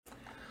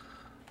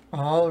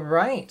All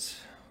right.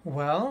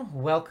 Well,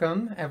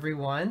 welcome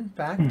everyone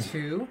back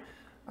to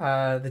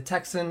the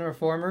Texan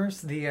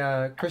Reformers,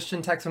 the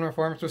Christian Texan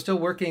Reformers. We're still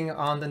working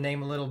on the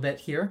name a little bit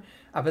here,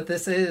 but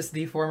this is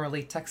the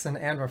formerly Texan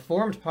and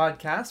Reformed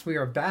podcast. We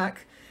are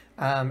back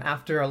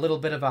after a little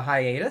bit of a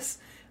hiatus.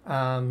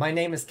 My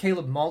name is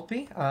Caleb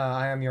Maltby.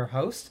 I am your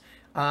host.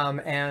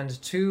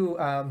 And to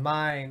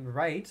my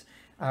right,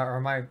 or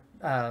my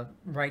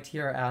right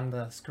here on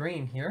the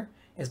screen here,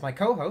 is my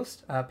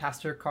co-host,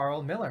 Pastor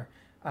Carl Miller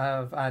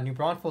of New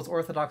Braunfels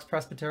Orthodox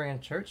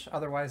Presbyterian Church,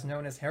 otherwise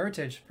known as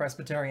Heritage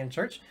Presbyterian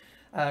Church.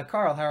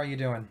 Carl, how are you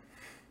doing?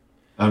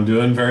 I'm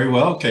doing very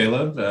well,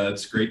 Caleb.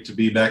 It's great to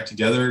be back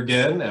together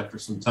again after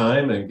some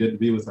time and good to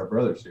be with our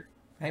brothers here.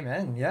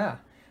 Amen. Yeah.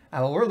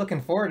 Well, we're looking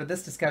forward to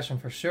this discussion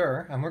for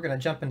sure, and we're going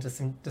to jump into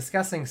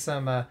discussing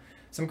some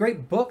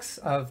great books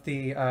of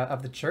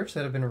the church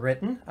that have been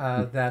written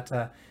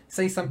that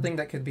say something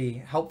that could be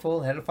helpful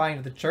and edifying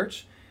to the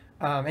church.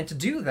 And to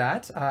do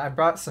that, I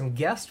brought some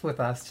guests with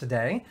us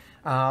today.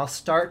 I'll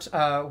start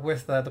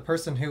with the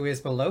person who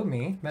is below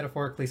me,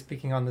 metaphorically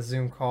speaking, on the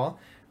Zoom call,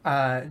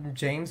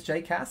 James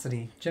J.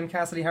 Cassidy. Jim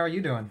Cassidy, how are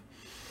you doing?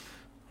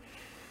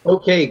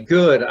 Okay,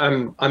 good.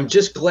 I'm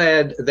just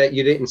glad that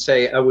you didn't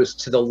say I was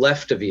to the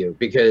left of you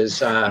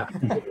because I'm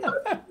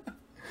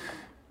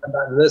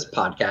on this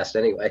podcast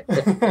anyway.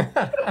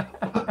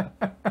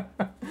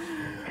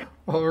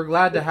 Well, we're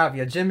glad to have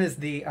you. Jim is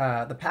the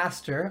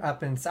pastor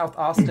up in South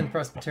Austin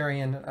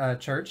Presbyterian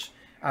Church,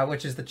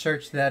 which is the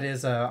church that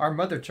is our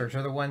mother church,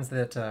 or the ones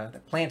that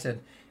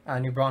planted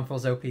New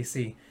Braunfels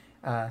OPC.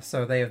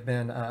 So they have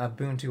been a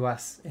boon to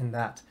us in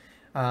that.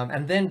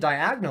 And then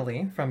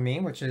diagonally from me,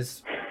 which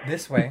is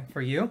this way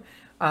for you,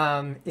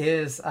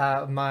 is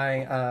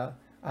my,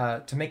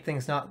 to make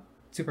things not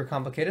super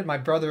complicated, my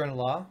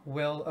brother-in-law,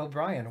 Will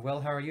O'Brien.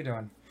 Will, how are you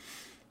doing?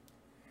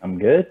 I'm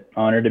good.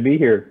 Honored to be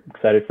here.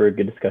 Excited for a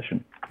good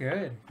discussion.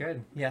 Good,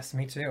 good. Yes,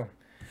 me too.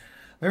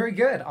 Very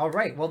good. All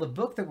right. Well, the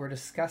book that we're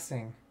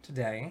discussing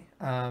today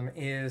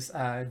is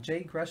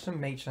J.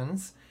 Gresham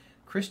Machen's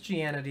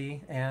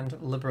Christianity and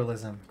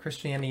Liberalism.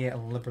 Christianity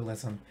and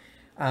Liberalism.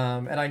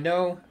 And I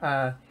know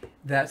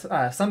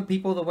that some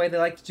people, the way they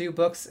like to do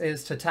books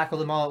is to tackle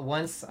them all at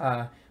once,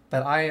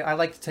 but I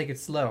like to take it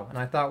slow, and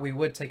I thought we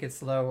would take it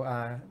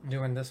slow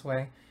doing this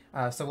way.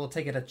 So we'll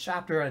take it a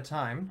chapter at a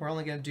time. We're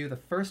only going to do the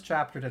first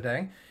chapter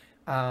today.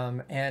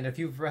 And if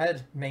you've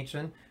read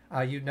Machen,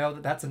 you know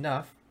that that's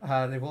enough.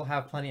 They will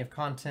have plenty of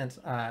content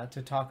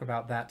to talk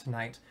about that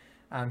tonight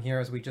here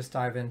as we just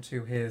dive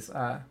into his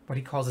what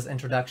he calls his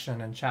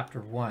introduction in chapter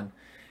 1.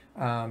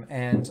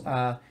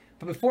 But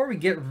before we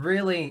get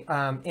really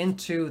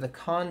into the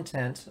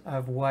content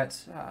of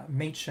what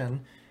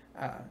Machen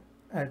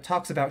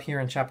talks about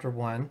here in chapter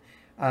 1,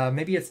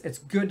 maybe it's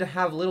good to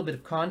have a little bit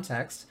of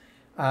context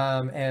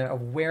and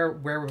of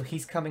where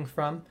he's coming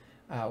from,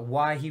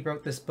 why he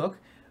wrote this book,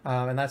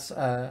 and that's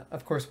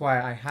of course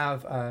why I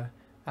have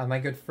my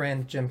good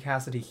friend Jim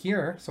Cassidy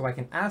here, so I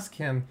can ask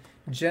him,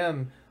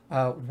 Jim,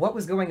 what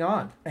was going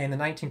on in the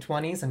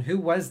 1920s, and who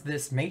was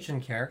this Machen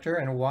character,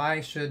 and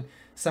why should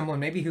someone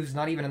maybe who's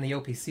not even in the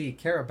OPC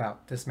care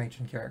about this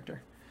Machen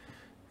character?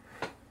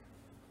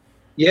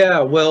 Yeah,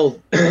 well,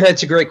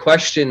 that's a great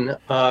question.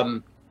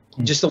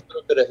 Just a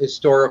little bit of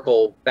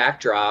historical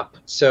backdrop.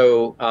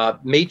 So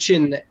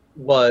Machen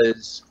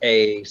was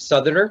a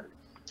Southerner.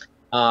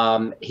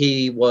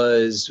 He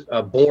was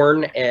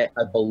born, I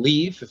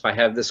believe, if I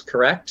have this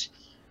correct,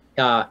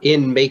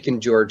 in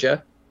Macon,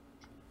 Georgia.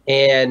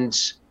 And,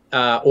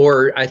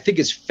 or I think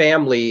his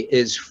family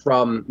is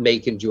from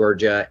Macon,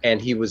 Georgia,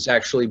 and he was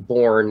actually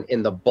born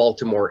in the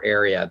Baltimore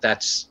area.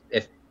 That's,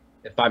 if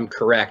I'm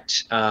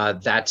correct,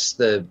 that's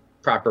the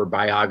proper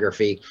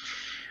biography.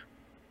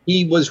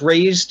 He was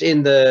raised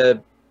in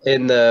the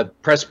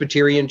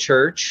Presbyterian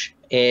Church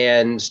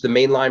and the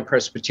mainline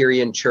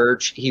Presbyterian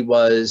Church. He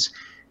was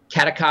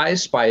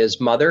catechized by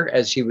his mother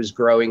as he was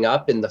growing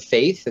up in the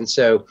faith, and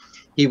so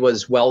he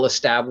was well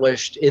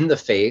established in the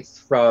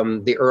faith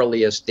from the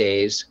earliest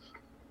days.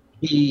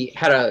 He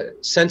had a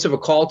sense of a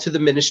call to the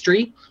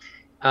ministry,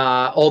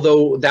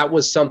 although that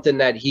was something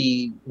that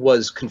he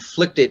was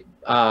conflicted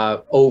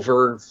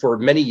over for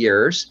many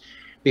years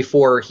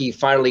before he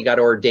finally got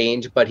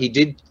ordained. But he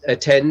did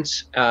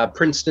attend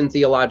Princeton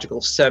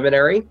Theological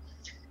Seminary.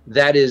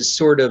 That is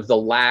sort of the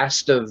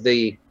last of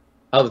the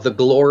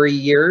glory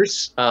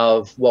years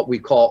of what we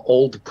call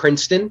Old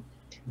Princeton.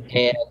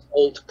 And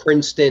Old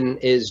Princeton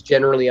is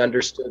generally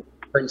understood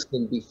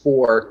Princeton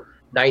before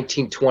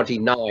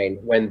 1929,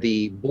 when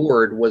the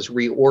board was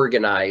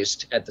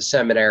reorganized at the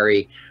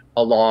seminary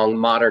along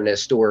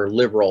modernist or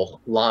liberal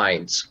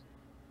lines.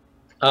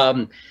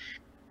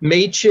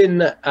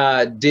 Machen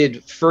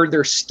did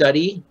further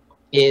study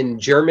in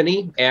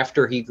Germany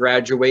after he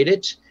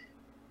graduated.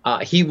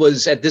 He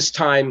was at this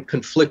time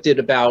conflicted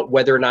about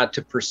whether or not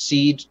to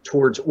proceed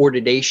towards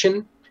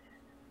ordination.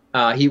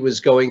 He was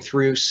going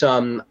through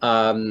some,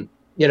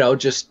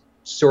 just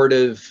sort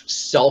of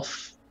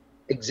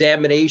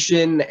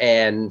self-examination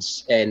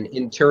and an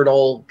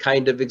internal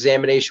kind of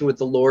examination with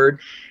the Lord.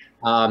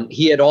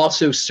 He had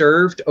also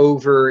served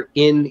over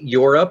in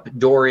Europe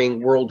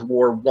during World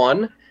War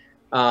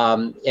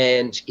I,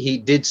 and he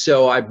did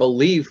so, I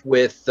believe,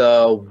 with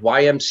the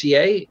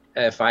YMCA,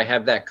 if I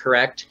have that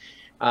correct,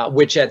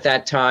 which at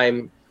that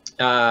time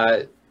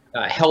was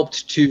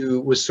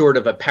sort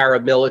of a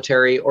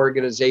paramilitary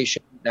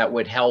organization that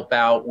would help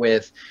out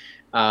with,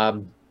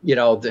 to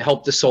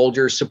help the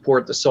soldiers,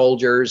 support the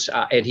soldiers,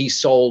 and he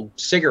sold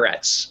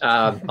cigarettes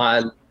on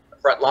the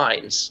front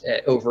lines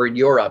over in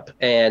Europe,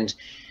 and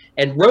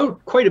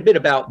wrote quite a bit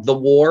about the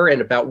war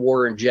and about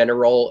war in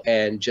general,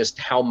 and just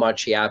how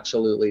much he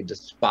absolutely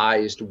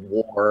despised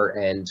war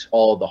and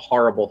all the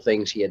horrible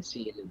things he had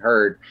seen and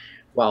heard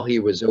while he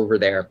was over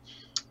there.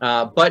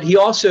 But he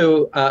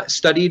also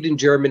studied in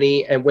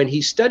Germany, and when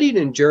he studied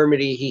in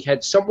Germany, he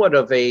had somewhat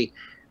of a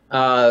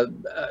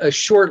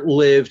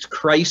short-lived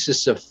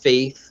crisis of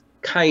faith,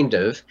 kind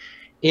of,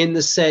 in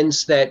the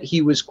sense that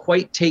he was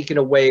quite taken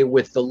away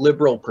with the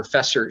liberal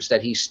professors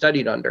that he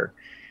studied under.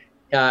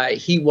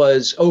 He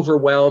was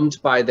overwhelmed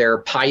by their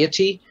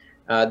piety.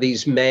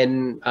 These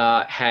men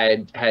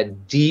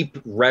had deep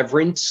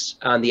reverence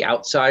on the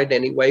outside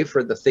anyway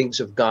for the things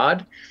of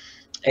God.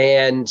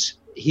 And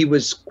he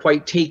was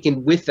quite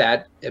taken with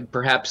that. And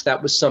perhaps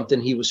that was something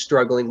he was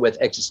struggling with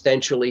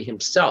existentially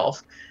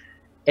himself.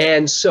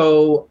 And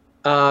so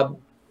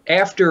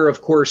after,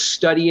 of course,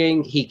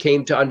 studying, he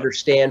came to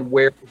understand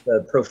where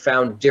the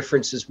profound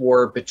differences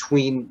were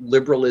between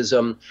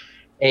liberalism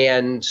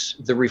and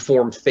the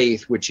Reformed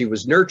faith, which he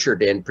was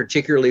nurtured in,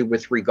 particularly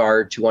with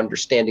regard to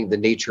understanding the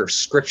nature of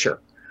Scripture.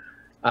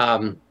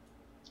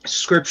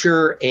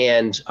 Scripture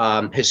and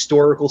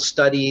historical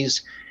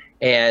studies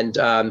and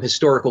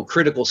historical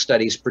critical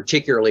studies,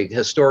 particularly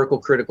historical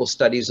critical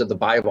studies of the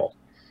Bible.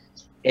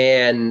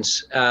 And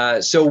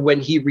so when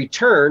he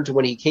returned,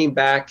 when he came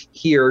back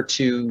here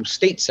to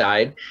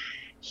stateside,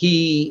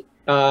 he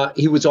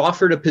was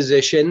offered a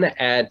position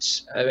at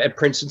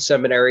Princeton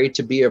Seminary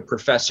to be a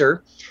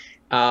professor.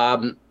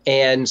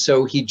 And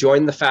so he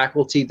joined the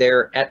faculty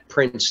there at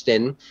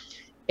Princeton.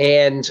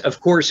 And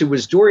of course, it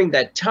was during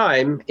that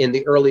time in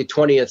the early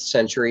 20th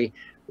century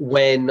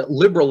when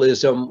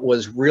liberalism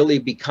was really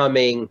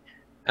becoming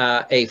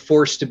a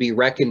force to be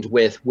reckoned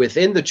with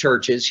within the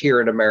churches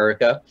here in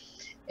America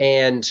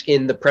and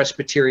in the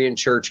Presbyterian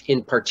Church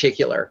in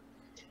particular.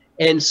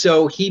 And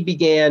so he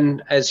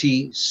began, as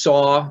he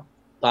saw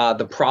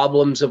the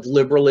problems of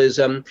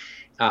liberalism,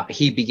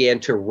 he began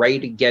to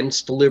write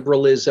against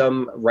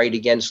liberalism, write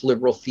against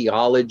liberal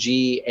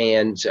theology,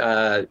 and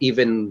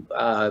even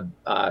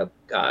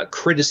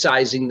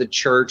criticizing the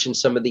church and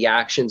some of the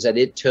actions that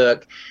it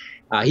took.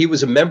 He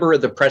was a member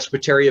of the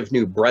Presbytery of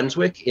New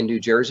Brunswick in New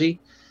Jersey.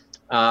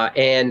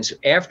 And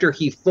after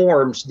he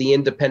formed the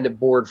Independent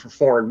Board for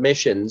Foreign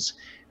Missions,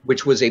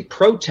 which was a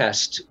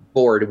protest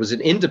board, it was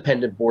an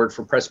independent board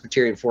for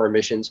Presbyterian foreign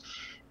missions,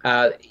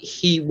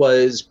 he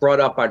was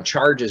brought up on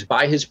charges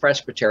by his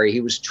presbytery.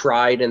 He was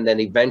tried and then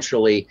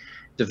eventually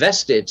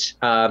divested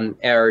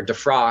or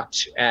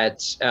defrocked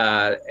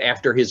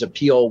after his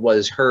appeal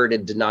was heard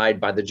and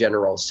denied by the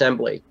General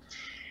Assembly.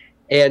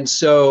 And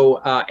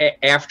so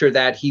after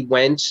that, he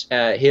went,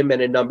 him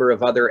and a number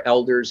of other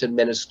elders and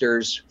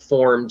ministers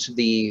formed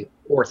the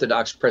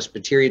Orthodox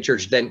Presbyterian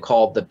Church, then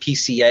called the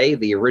PCA,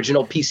 the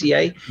original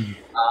PCA,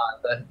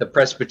 the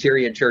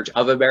Presbyterian Church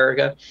of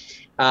America.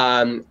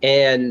 And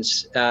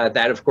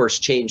that, of course,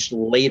 changed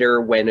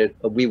later when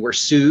we were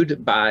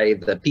sued by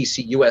the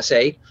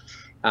PCUSA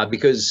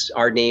because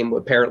our name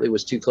apparently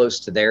was too close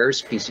to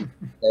theirs,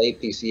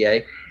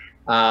 PCA.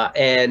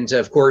 And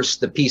of course,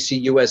 the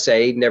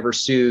PCUSA never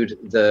sued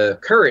the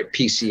current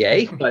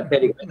PCA, but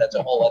anyway, that's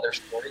a whole other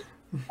story.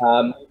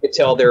 You could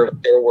tell there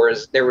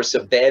was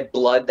some bad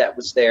blood that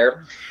was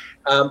there.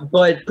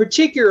 But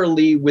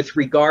particularly with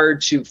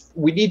regard to,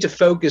 we need to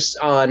focus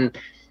on,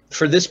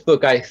 for this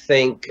book, I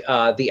think,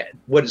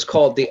 what is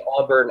called the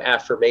Auburn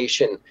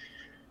Affirmation,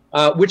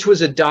 which was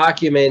a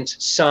document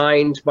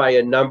signed by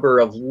a number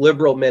of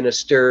liberal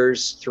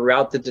ministers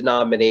throughout the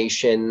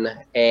denomination.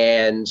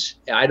 And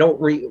I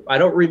don't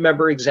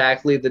remember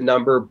exactly the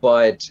number,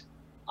 but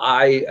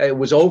it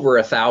was over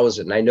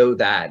 1,000. I know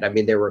that. I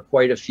mean, there were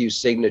quite a few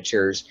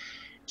signatures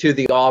to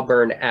the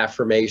Auburn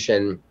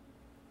Affirmation.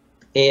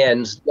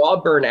 And the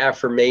Auburn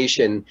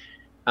Affirmation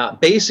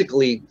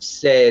basically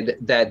said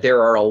that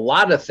there are a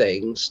lot of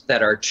things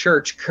that our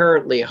church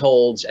currently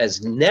holds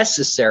as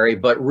necessary,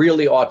 but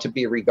really ought to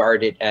be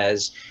regarded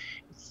as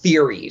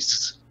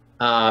theories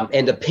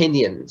and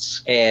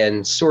opinions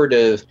and sort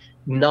of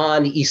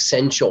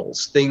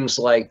non-essentials, things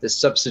like the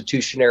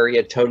substitutionary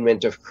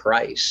atonement of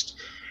Christ,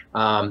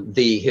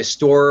 the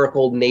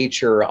historical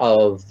nature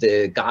of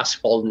the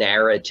gospel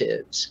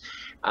narratives,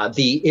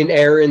 the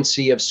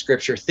inerrancy of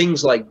Scripture,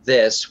 things like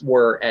this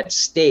were at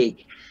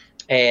stake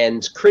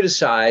and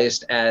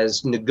criticized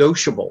as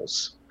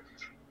negotiables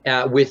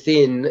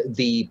within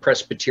the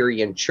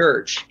Presbyterian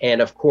Church. And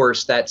of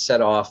course, that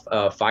set off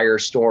a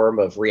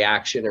firestorm of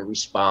reaction and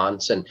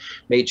response, and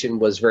Machen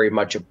was very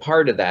much a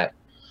part of that.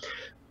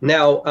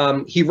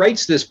 Now, he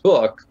writes this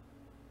book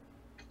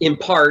in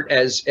part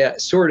as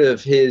sort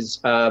of his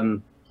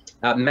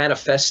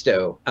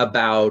manifesto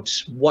about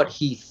what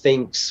he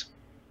thinks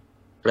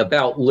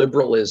about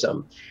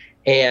liberalism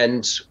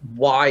and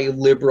why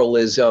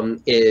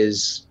liberalism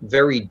is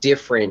very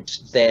different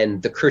than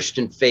the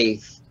Christian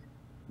faith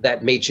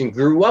that Machen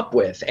grew up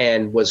with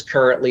and was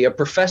currently a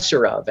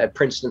professor of at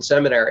Princeton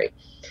Seminary.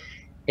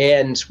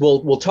 And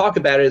we'll talk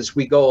about it as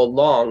we go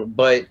along,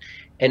 but,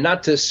 and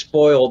not to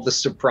spoil the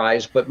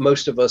surprise, but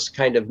most of us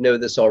kind of know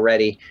this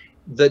already.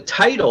 The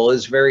title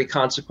is very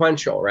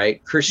consequential,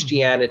 right?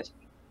 Christianity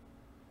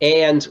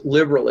and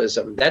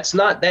liberalism. That's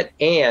not, that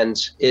and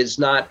is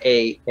not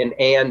an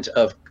and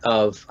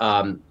of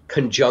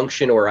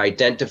conjunction or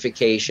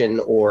identification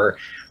or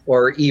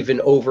even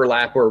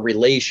overlap or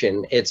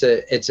relation. It's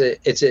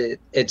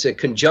a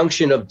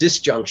conjunction of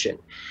disjunction,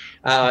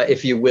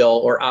 if you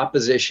will, or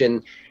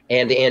opposition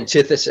and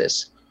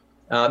antithesis.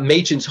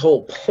 Machen's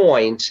whole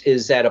point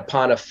is that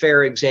upon a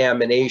fair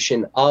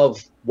examination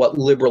of what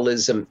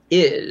liberalism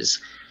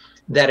is,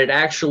 that it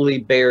actually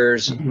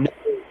bears no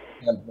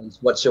resemblance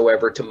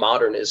whatsoever to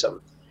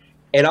modernism.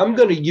 And I'm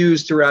going to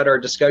use throughout our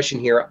discussion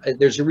here,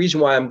 there's a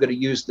reason why I'm going to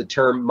use the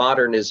term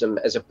modernism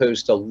as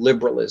opposed to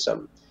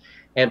liberalism.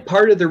 And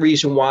part of the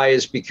reason why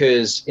is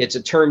because it's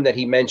a term that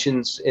he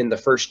mentions in the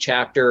first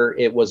chapter.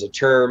 It was a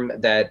term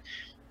that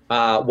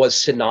was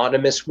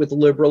synonymous with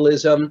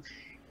liberalism.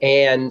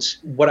 And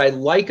what I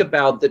like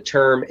about the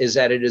term is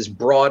that it is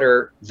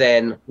broader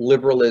than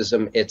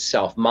liberalism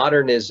itself.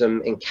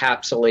 Modernism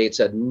encapsulates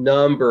a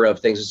number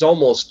of things. It's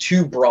almost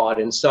too broad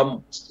in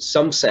some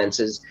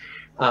senses,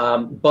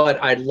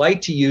 but I'd like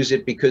to use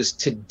it because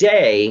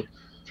today,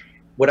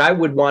 what I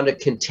would want to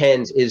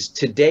contend is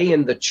today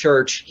in the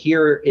church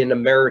here in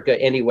America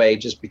anyway,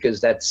 just because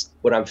that's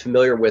what I'm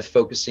familiar with,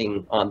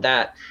 focusing on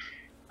that,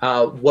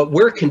 what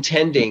we're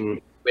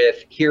contending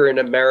with here in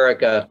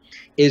America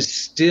is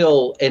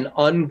still an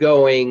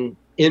ongoing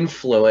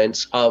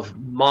influence of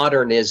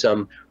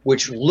modernism,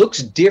 which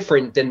looks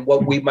different than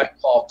what we might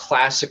call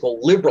classical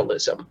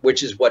liberalism,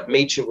 which is what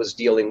Machen was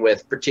dealing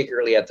with,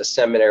 particularly at the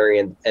seminary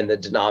and the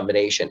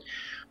denomination.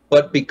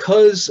 But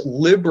because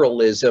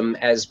liberalism,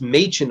 as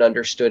Machen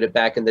understood it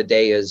back in the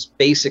day, is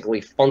basically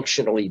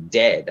functionally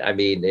dead. I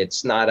mean,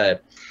 it's not a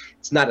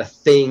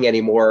thing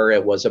anymore.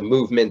 It was a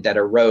movement that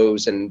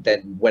arose and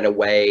then went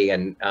away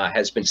and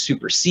has been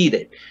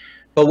superseded.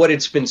 But what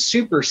it's been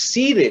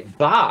superseded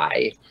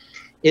by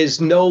is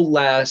no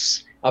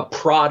less a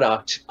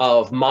product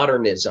of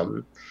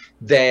modernism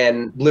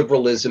than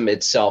liberalism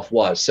itself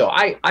was. So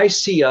I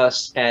see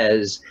us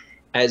as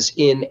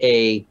in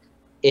a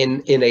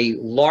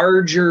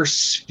larger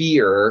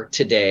sphere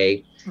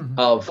today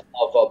of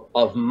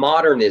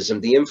modernism,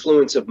 the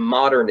influence of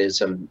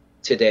modernism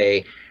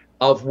today,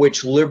 of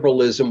which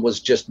liberalism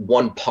was just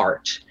one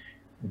part,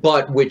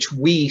 but which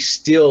we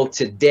still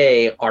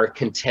today are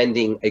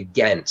contending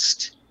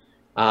against.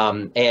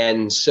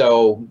 And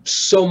so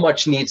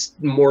much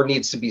more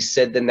needs to be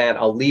said than that.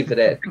 I'll leave it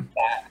at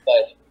that.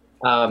 But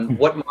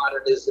what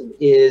modernism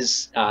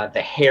is,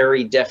 the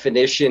hairy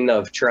definition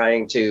of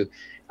trying to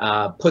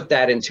put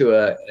that into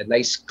a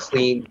nice,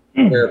 clean,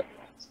 where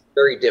it's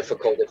very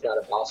difficult, if not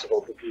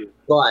impossible to do.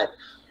 But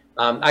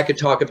I could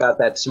talk about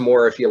that some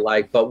more if you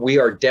like, but we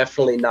are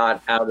definitely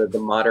not out of the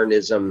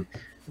modernism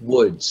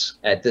woods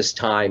at this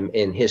time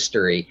in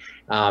history.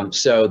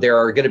 So there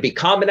are going to be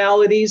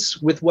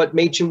commonalities with what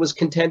Machen was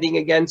contending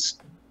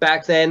against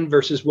back then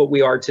versus what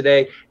we are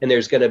today, and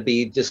there's going to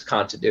be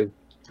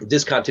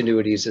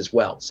discontinuities as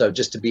well. So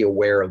just to be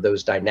aware of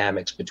those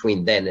dynamics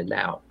between then and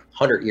now,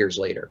 100 years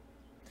later.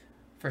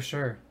 For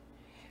sure.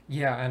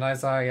 Yeah, and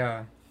as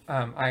I've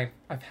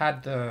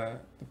had the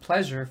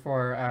pleasure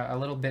for a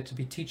little bit to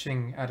be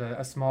teaching at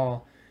a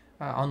small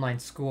online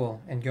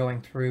school and going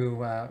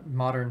through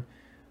modern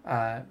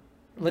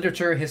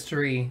literature,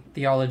 history,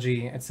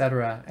 theology,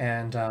 etc.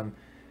 And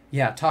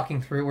yeah,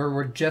 talking through,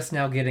 we're just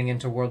now getting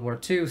into World War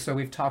II, so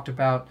we've talked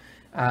about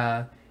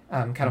kind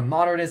of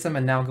modernism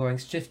and now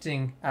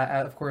shifting,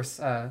 of course,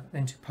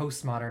 into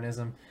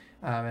postmodernism.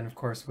 And of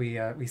course, we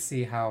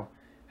see how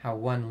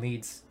one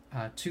leads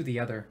to the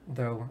other,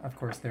 though of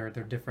course they're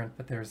different,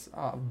 but there's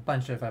a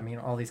bunch of,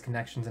 all these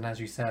connections, and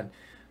as you said,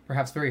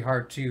 perhaps very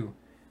hard to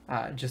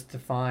just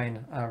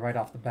define right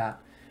off the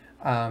bat.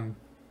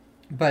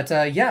 But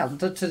yeah,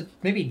 to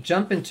maybe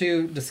jump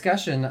into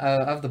discussion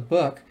of the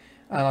book,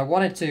 I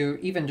wanted to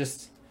even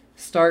just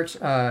start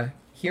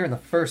here in the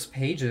first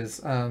pages,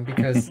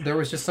 because there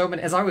was just so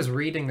many, as I was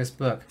reading this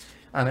book,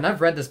 and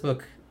I've read this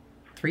book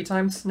 3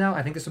 times now,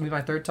 I think this will be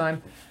my 3rd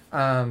time,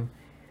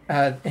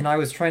 and I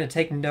was trying to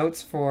take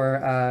notes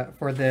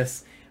for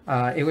this.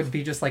 It would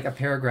be just like a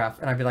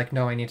paragraph, and I'd be like,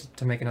 no, I need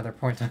to make another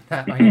point on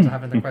that. I need to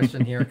have another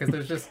question here, because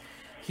there's just,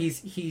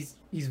 he's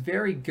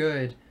very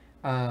good,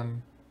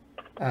 and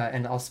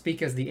I'll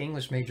speak as the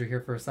English major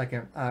here for a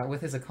second,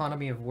 with his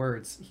economy of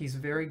words. He's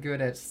very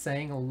good at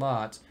saying a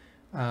lot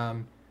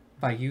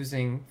by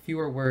using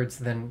fewer words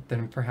than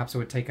perhaps it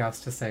would take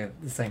us to say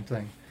the same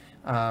thing,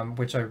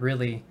 which I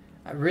really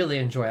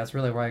enjoy. That's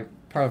really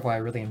part of why I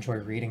really enjoy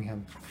reading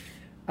him.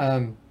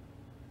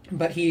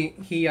 but he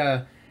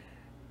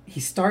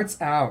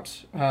starts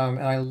out, and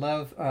I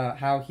love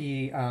how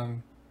he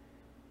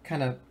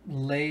kind of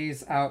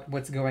lays out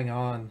what's going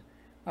on,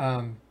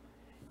 and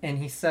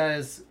he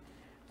says,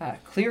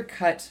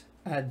 clear-cut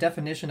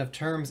definition of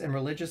terms in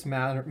religious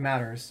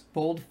matters,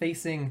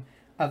 bold-facing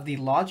of the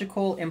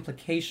logical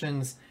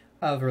implications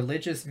of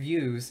religious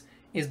views,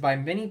 is by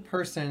many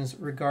persons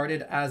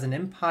regarded as an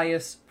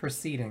impious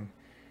proceeding.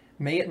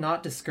 May it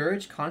not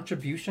discourage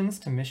contributions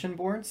to mission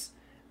boards?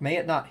 May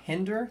it not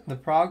hinder the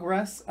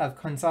progress of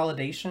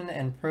consolidation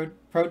and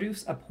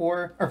produce a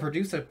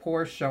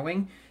poor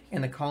showing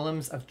in the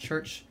columns of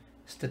church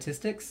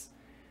statistics?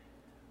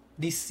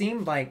 These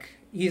seem like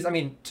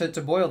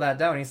to boil that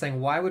down, he's saying,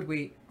 why would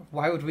we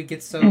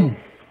get so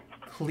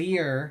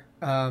clear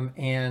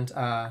and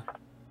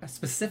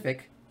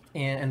specific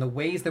in the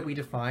ways that we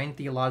define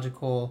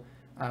theological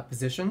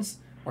positions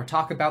or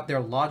talk about their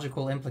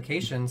logical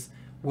implications?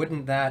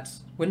 Wouldn't that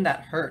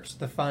hurt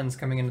the funds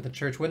coming into the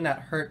church? Wouldn't that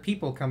hurt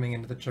people coming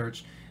into the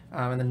church,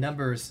 and the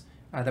numbers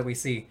that we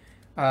see?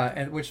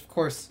 And which, of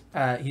course,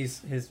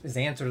 his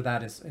answer to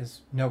that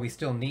is no. We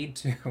still need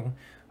to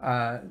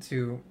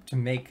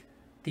make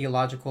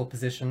theological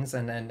positions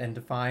and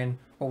define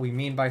what we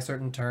mean by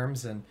certain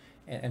terms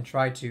and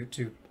try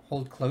to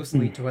hold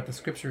closely to what the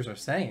scriptures are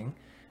saying.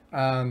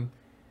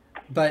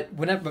 But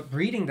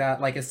reading that,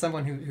 like, as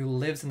someone who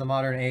lives in the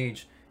modern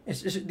age,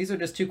 these are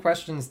just two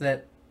questions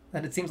that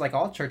it seems like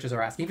all churches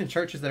are asking, even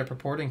churches that are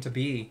purporting to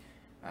be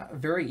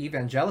very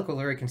evangelical,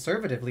 very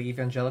conservatively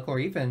evangelical, or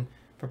even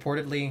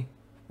purportedly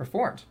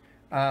reformed.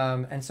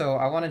 And so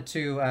I wanted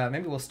to,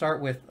 maybe we'll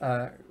start with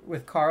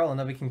Carl, and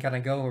then we can kind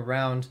of go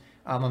around.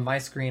 On my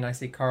screen, I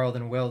see Carl,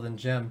 then Will, then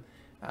Jim,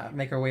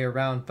 make our way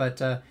around.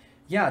 But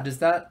yeah, does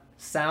that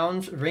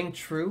ring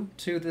true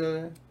to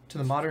the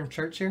modern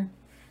church here?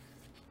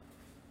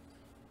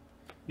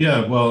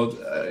 Yeah, well,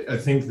 I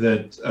think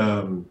that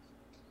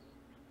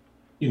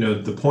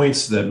the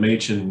points that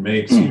Machen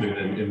makes, even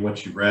in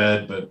what you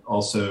read, but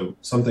also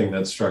something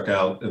that stuck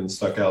out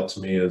to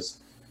me is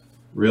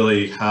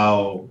really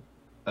how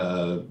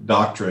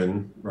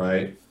doctrine,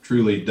 right,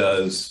 truly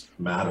does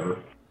matter.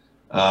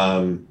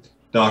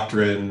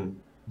 Doctrine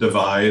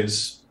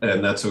divides,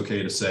 and that's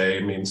okay to say.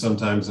 I mean,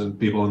 sometimes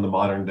people in the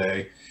modern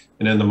day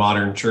and in the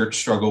modern church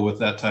struggle with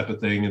that type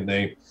of thing, and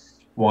they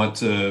want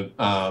to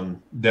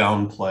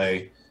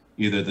downplay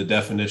either the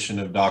definition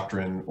of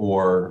doctrine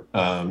or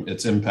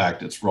its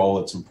impact, its role,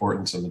 its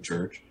importance in the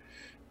church.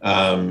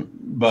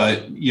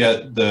 But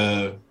yet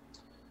the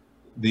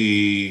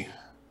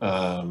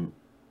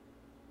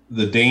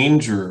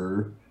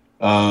danger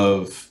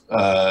of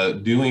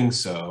doing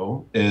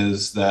so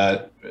is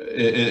that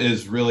it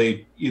is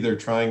really either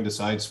trying to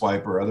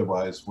sideswipe or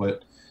otherwise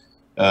what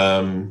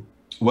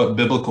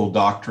biblical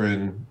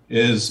doctrine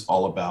is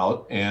all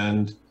about,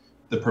 and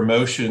the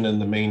promotion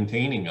and the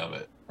maintaining of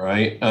it,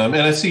 right? And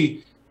I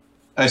see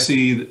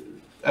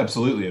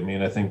absolutely. I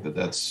mean, I think that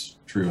that's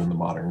true in the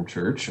modern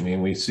church. I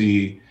mean, we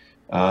see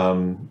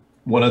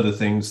one of the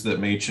things that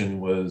Machen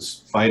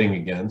was fighting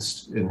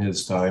against in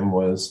his time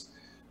was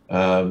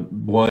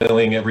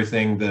boiling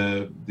everything,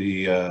 the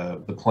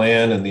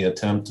plan and the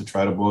attempt to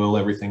try to boil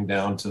everything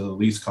down to the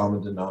least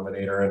common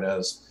denominator, and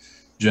as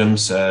Jim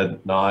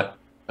said, not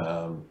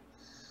have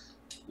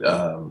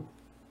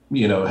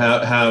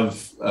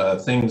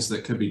things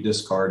that could be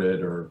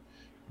discarded or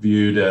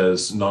viewed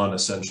as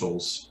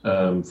non-essentials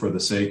for the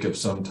sake of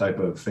some type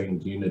of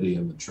feigned unity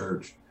in the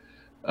church.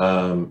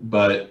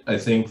 But I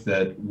think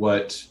that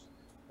what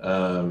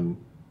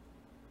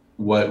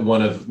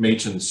one of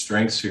Machen's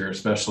strengths here,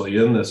 especially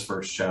in this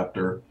first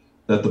chapter,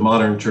 that the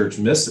modern church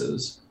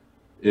misses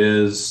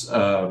is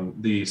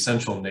the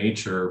essential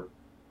nature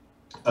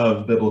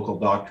of biblical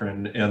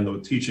doctrine and the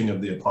teaching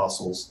of the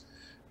apostles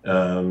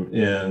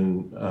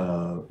in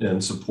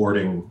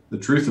supporting the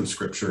truth of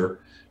Scripture,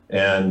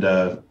 and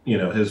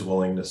his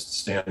willingness to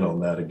stand on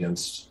that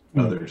against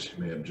others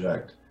who may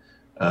object.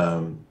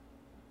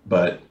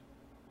 But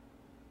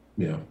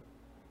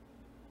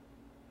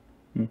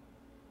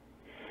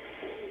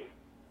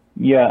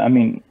yeah, I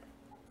mean,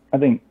 I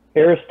think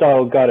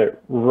Aristotle got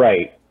it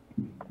right,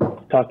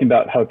 talking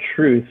about how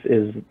truth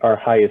is our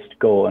highest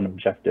goal and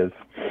objective,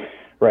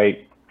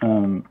 right?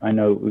 I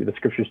know the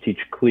scriptures teach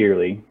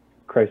clearly.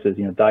 Christ says,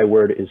 thy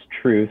word is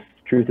truth.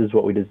 Truth is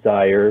what we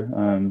desire.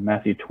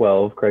 Matthew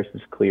 12, Christ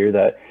is clear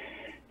that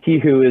he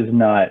who is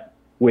not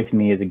with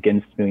me is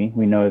against me.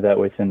 We know that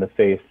within the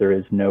faith there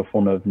is no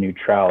form of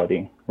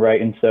neutrality,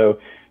 right? And so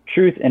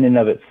truth in and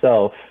of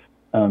itself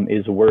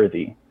is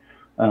worthy.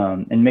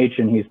 And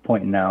Machen, he's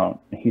pointing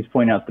out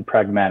the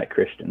pragmatic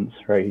Christians,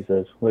 right? He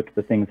says, look at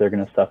the things they're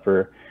going to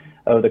suffer.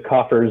 Oh, the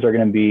coffers are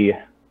going to be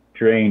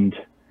drained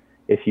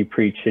if you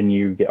preach and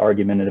you get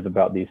argumentative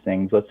about these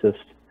things. Let's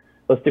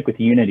stick with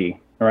unity,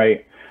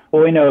 right?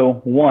 Well, we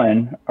know,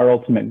 one, our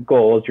ultimate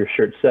goal, as your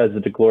shirt says,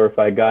 is to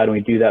glorify God, and we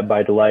do that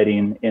by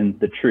delighting in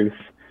the truth,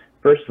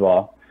 first of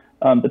all.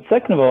 But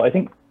second of all, I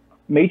think,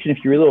 Machen,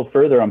 if you read a little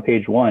further on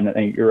page 1, I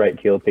think you're right,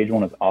 Caleb, page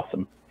 1 is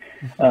awesome.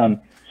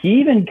 he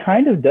even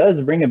kind of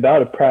does bring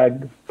about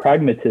a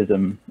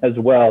pragmatism as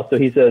well. So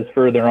he says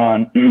further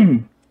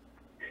on,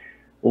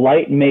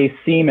 light may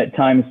seem at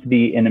times to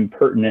be an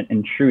impertinent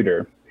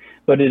intruder,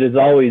 but it is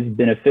always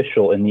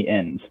beneficial in the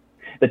end.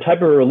 The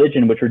type of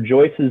religion which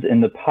rejoices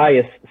in the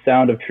pious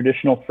sound of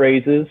traditional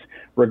phrases,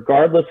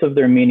 regardless of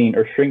their meaning,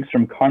 or shrinks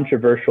from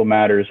controversial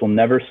matters, will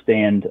never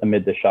stand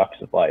amid the shocks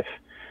of life.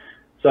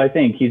 So I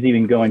think he's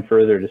even going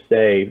further to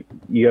say,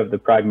 you have the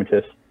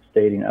pragmatist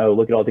stating, oh,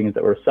 look at all things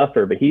that will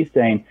suffer. But he's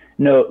saying,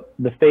 no,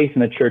 the faith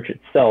in the church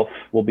itself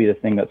will be the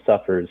thing that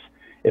suffers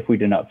if we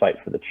do not fight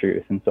for the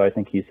truth. And so I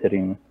think he's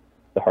hitting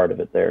the heart of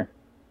it there.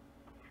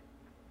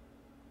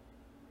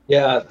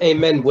 Yeah,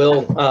 amen,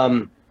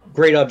 Will.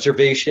 Great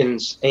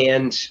observations.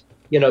 And,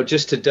 you know,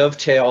 just to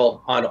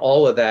dovetail on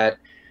all of that,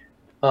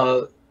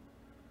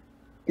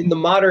 in the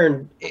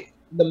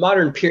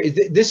modern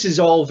period, this is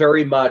all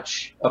very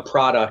much a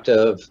product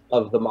of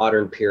the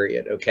modern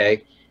period,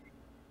 okay?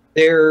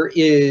 There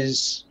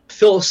is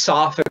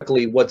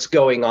philosophically what's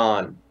going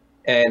on,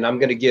 and I'm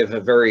going to give a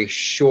very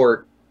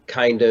short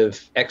kind of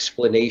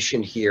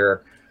explanation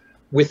here.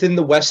 Within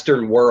the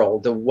Western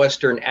world, the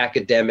Western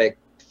academic,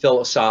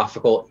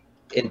 philosophical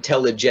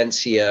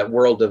intelligentsia,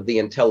 world of the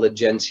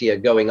intelligentsia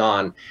going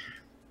on,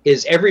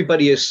 is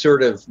everybody is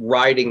sort of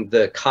riding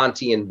the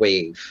Kantian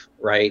wave,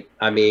 right?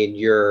 I mean,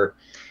 you're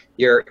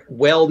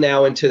well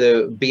now into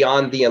the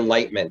beyond the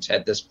Enlightenment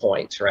at this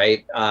point,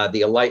 right?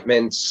 The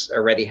Enlightenment's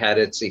already had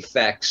its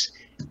effects.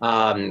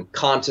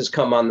 Kant has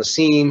come on the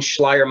scene,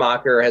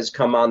 Schleiermacher has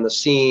come on the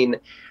scene,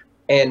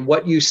 and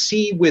what you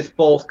see with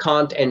both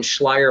Kant and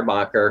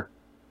Schleiermacher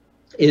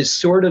is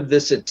sort of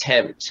this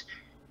attempt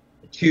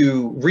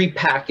to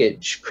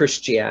repackage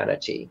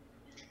Christianity.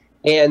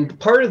 And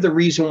part of the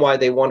reason why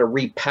they want to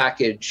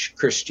repackage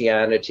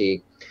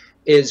Christianity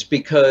is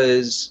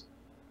because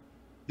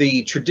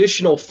the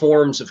traditional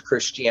forms of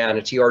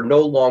Christianity are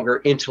no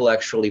longer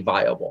intellectually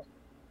viable.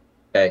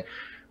 Okay,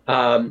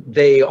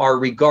 they are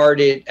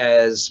regarded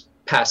as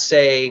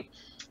passé.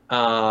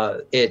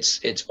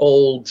 It's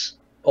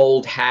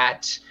old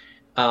hat.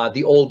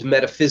 The old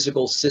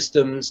metaphysical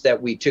systems that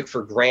we took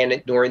for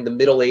granted during the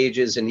Middle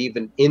Ages and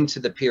even into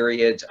the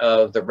period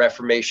of the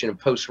Reformation and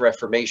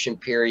post-Reformation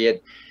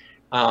period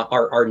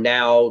are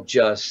now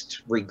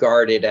just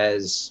regarded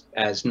as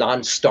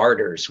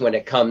non-starters when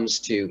it comes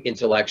to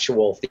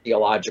intellectual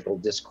theological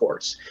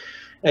discourse.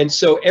 And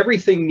so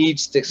everything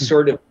needs to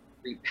sort of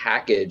be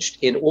repackaged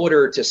in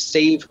order to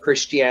save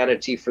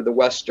Christianity for the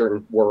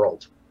Western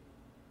world.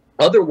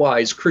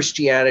 Otherwise,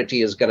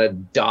 Christianity is going to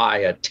die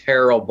a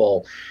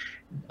terrible,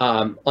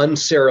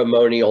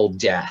 unceremonial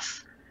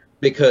death,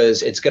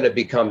 because it's going to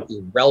become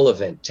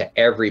irrelevant to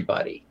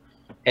everybody.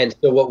 And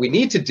so what we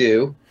need to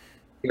do,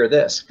 hear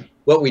this,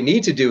 what we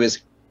need to do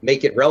is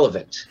make it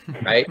relevant,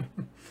 right?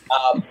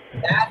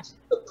 That's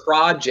the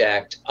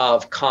project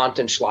of Kant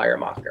and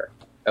Schleiermacher,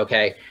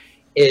 okay,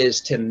 is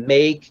to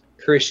make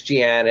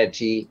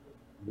Christianity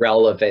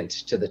relevant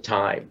to the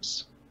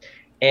times.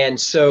 And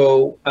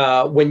so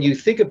when you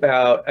think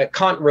about,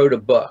 Kant wrote a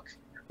book,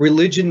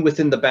 Religion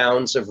Within the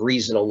Bounds of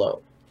Reason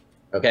Alone,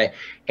 okay?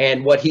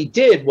 And what he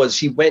did was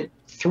he went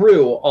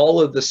through all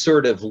of the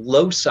sort of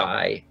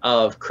loci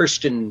of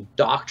Christian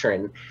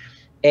doctrine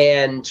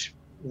and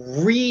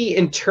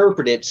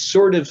reinterpreted,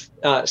 sort of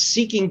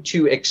seeking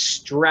to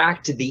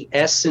extract the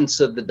essence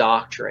of the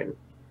doctrine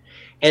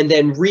and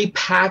then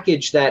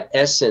repackage that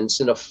essence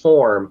in a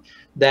form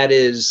that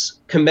is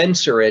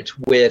commensurate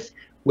with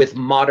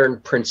modern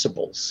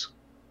principles,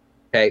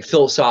 okay,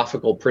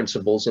 philosophical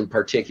principles in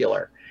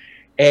particular,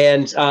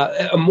 and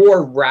a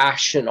more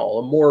rational,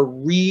 a more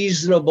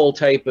reasonable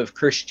type of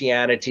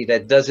Christianity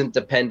that doesn't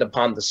depend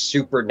upon the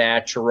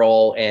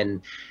supernatural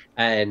and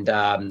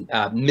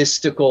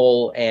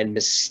mystical and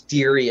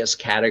mysterious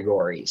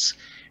categories.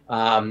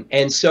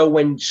 And so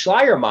when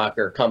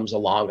Schleiermacher comes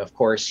along, of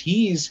course,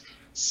 he's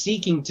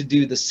seeking to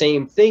do the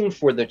same thing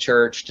for the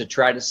church, to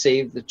try to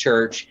save the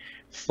church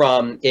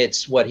from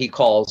its, what he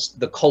calls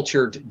the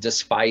cultured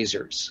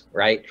despisers,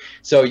 right?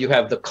 So you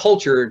have the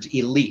cultured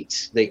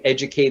elite, the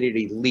educated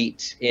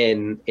elite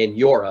in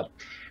Europe,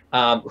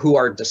 who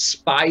are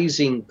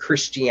despising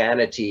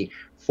Christianity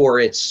for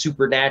its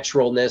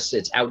supernaturalness,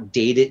 its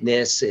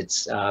outdatedness,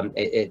 its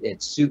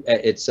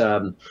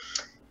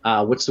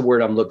what's the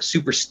word I'm looking,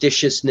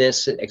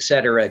 superstitiousness, et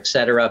cetera, et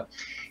cetera.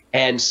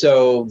 And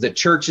so the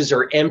churches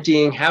are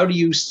emptying. How do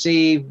you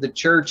save the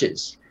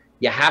churches?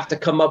 You have to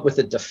come up with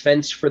a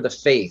defense for the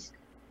faith.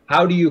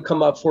 How do you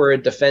come up for a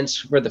defense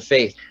for the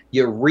faith?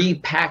 You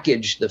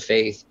repackage the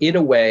faith in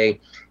a way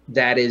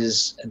that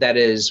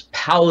is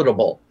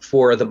palatable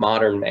for the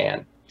modern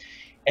man.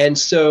 And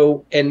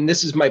so, and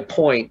this is my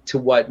point to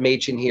what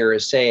Machen here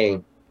is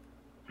saying,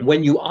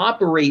 when you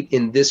operate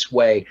in this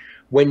way,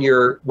 when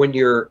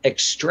you're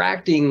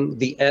extracting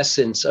the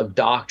essence of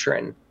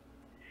doctrine,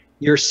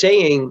 you're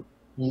saying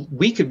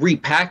we could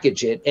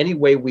repackage it any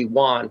way we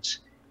want,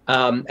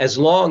 as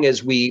long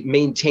as we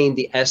maintain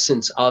the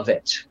essence of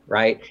it,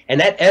 right? And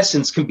that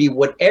essence can be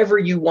whatever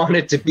you want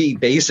it to be,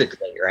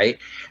 basically, right?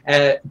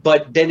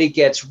 But then it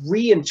gets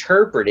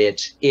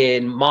reinterpreted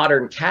in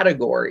modern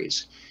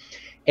categories.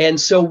 And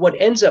so what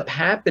ends up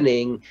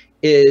happening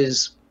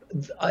is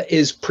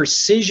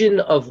precision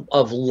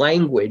of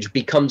language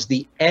becomes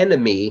the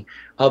enemy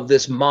of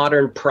this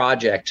modern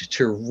project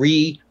to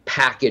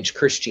repackage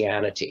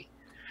Christianity,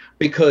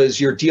 because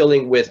you're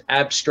dealing with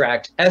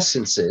abstract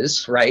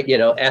essences, right? You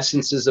know,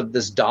 essences of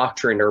this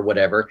doctrine or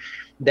whatever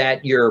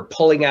that you're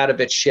pulling out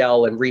of its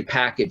shell and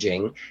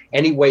repackaging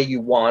any way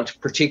you want,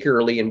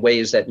 particularly in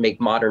ways that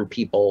make modern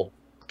people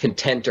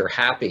content or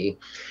happy.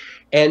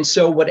 And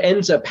so what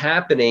ends up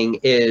happening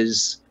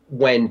is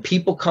when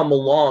people come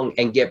along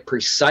and get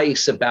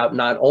precise about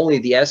not only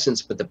the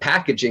essence, but the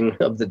packaging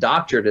of the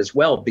doctrine as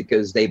well,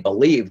 because they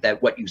believe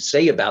that what you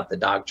say about the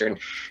doctrine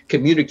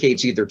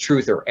communicates either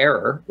truth or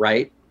error,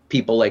 right?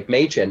 People like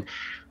Machen,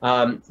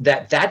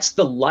 that's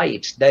the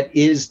light that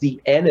is the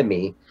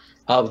enemy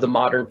of the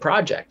modern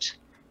project.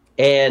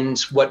 And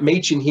what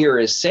Machen here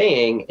is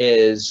saying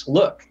is,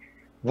 look,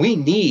 we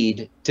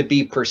need to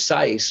be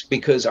precise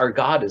because our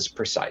God is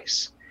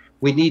precise.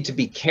 We need to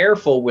be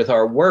careful with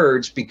our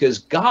words because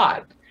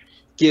God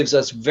gives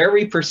us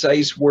very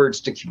precise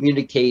words to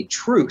communicate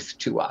truth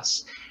to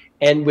us.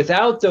 And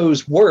without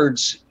those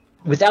words,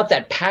 without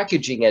that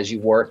packaging, as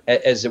it were,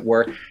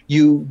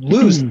 you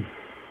lose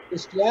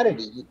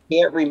Christianity. You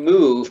can't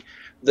remove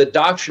the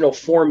doctrinal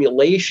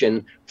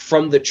formulation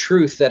from the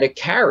truth that it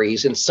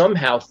carries and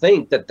somehow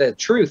think that the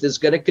truth is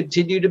going to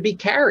continue to be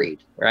carried,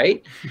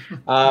 right?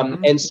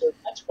 And so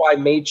that's why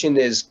Machen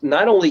is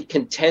not only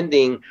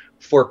contending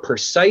for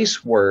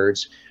precise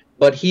words,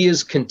 but he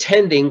is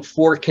contending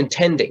for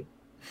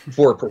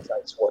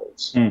precise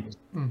words.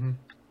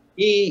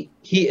 He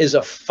is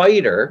a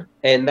fighter,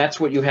 and that's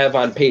what you have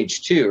on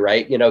page 2,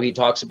 right? You know, he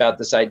talks about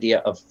this idea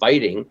of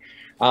fighting.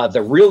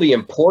 The really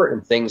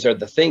important things are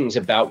the things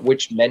about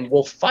which men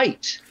will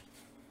fight.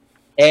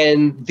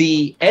 And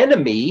the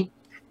enemy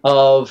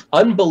of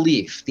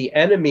unbelief, the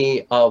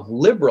enemy of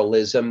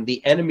liberalism,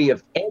 the enemy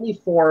of any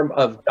form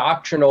of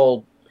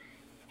doctrinal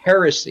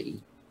heresy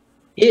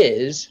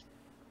is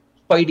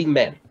fighting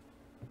men.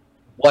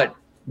 What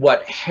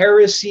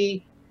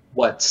heresy,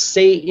 what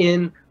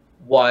Satan,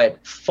 what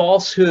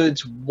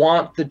falsehoods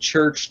want the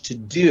church to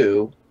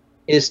do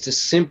is to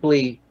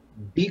simply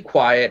be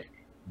quiet,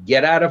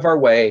 get out of our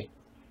way,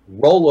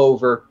 roll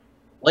over,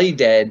 play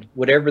dead,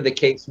 whatever the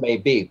case may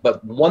be.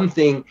 But one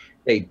thing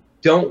they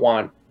don't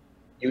want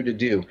you to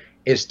do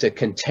is to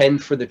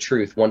contend for the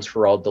truth once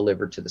for all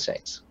delivered to the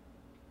saints.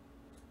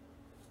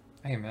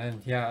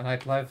 Amen. Yeah, and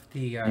I'd love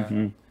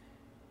the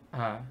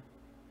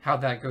how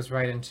that goes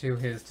right into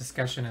his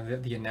discussion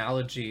of the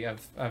analogy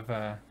of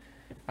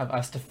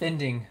us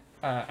defending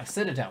a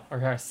citadel or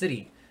a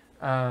city,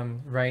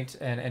 right,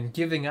 and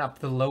giving up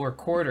the lower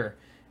quarter,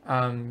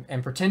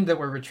 and pretend that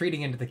we're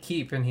retreating into the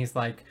keep. And he's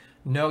like,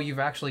 no, you've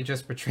actually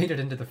just retreated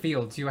into the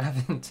fields. You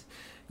haven't.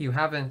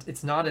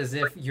 It's not as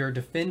if you're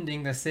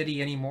defending the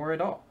city anymore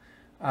at all.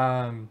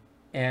 So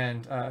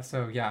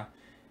yeah,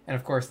 and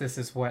of course this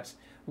is what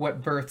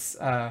births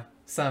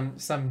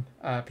some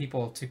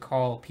people to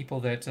call people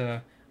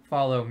that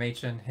follow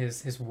Machen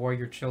his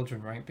warrior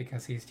children, right?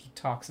 Because he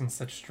talks in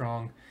such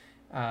strong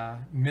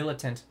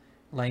militant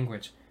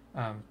language,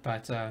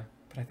 but I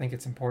think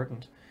it's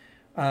important.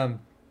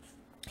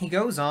 He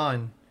goes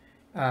on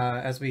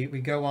as we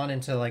go on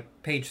into like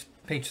page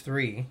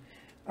 3,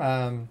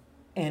 and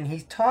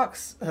he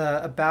talks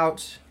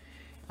about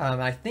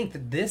I think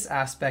that this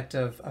aspect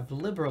of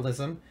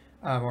liberalism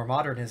or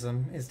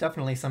modernism is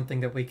definitely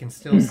something that we can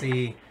still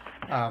see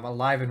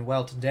alive and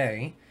well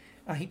today.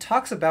 He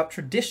talks about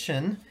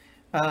tradition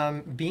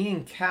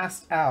being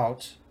cast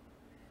out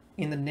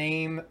in the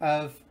name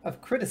of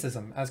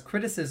criticism, as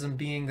criticism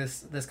being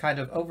this kind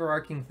of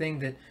overarching thing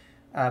that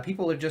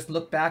people would just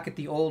look back at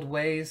the old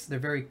ways. They're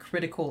very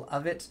critical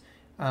of it,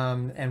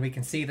 and we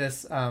can see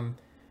this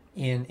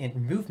in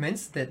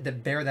movements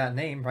that bear that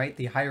name, right?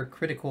 The higher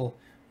critical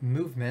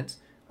movement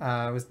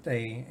was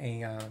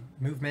a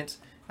movement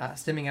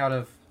stemming out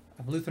of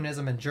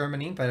Lutheranism in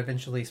Germany, but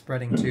eventually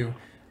spreading to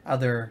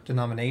other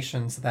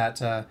denominations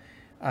that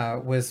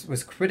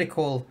was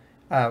critical,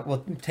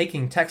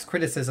 taking text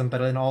criticism, but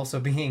then also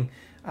being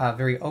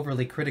very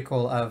overly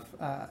critical of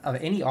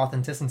any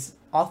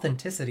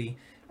authenticity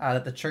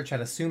that the church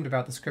had assumed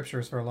about the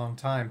scriptures for a long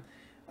time.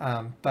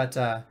 I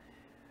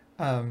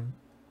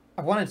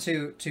wanted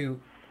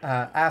to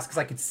ask, because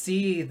I could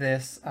see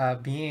this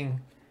being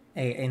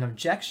an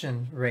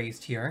objection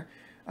raised here,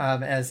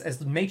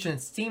 as Machen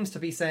seems to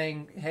be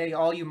saying, hey,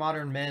 all you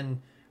modern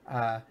men,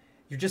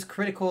 you're just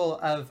critical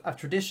of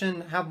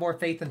tradition, have more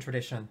faith in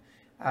tradition.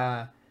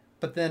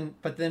 But then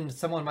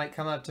someone might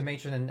come up to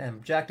Machen and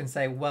object and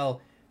say,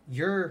 well,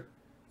 you're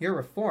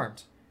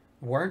Reformed.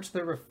 Weren't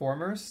the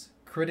Reformers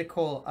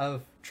critical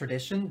of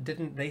tradition?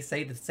 Didn't they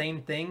say the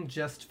same thing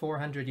just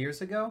 400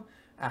 years ago?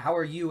 How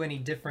are you any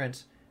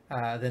different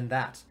than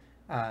that?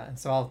 And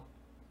so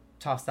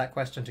toss that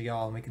question to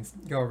y'all, and we can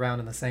go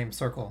around in the same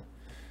circle.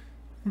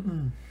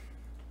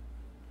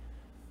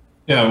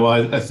 Yeah,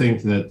 well, I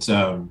think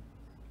that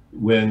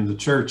when the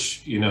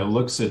church,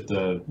 looks at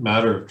the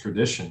matter of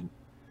tradition,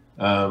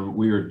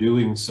 we are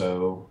doing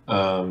so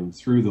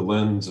through the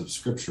lens of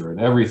Scripture, and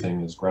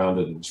everything is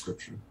grounded in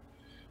Scripture,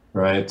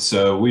 right?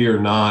 So we are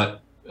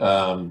not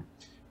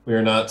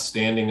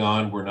standing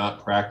on, we're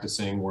not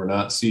practicing, we're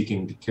not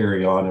seeking to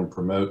carry on and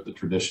promote the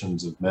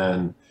traditions of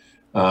men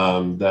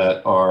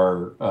that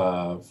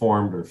are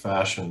formed or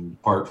fashioned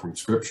apart from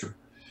Scripture.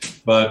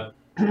 But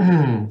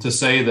to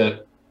say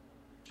that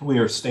we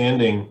are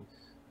standing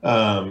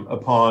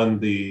upon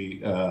the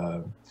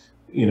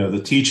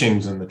the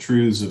teachings and the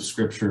truths of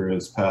Scripture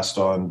as passed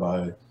on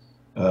by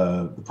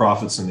the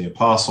prophets and the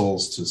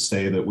apostles, to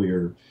say that we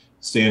are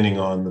standing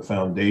on the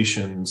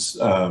foundations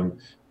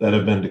that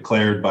have been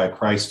declared by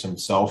Christ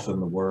himself in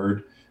the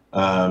Word,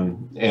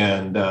 and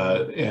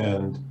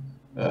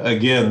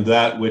again,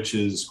 that which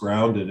is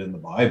grounded in the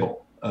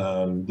Bible,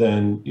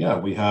 then yeah,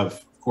 we have,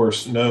 of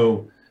course,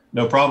 no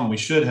problem. We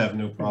should have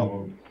no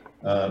problem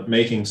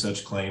making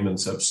such claim and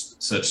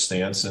such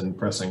stance and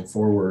pressing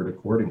forward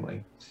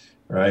accordingly,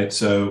 right?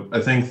 So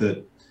I think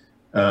that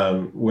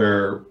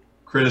where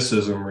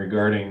criticism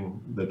regarding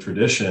the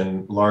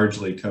tradition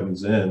largely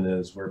comes in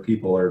is where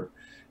people are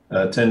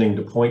tending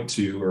to point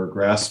to or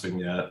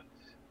grasping at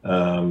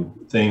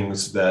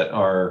things that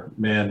are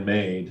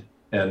man-made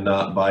and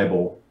not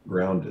Bible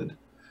grounded.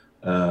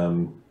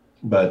 And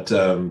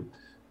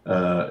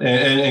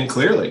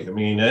clearly, I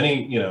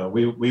mean,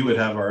 we would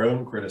have our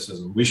own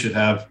criticism. We should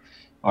have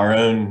our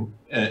own,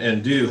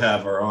 and do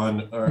have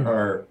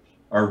our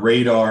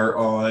radar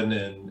on,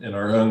 and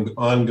our own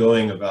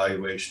ongoing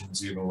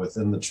evaluations, even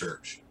within the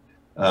church,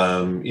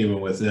 even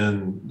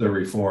within the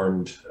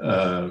Reformed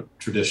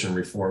tradition,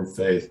 Reformed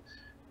faith,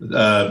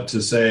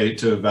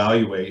 to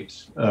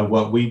evaluate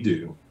what we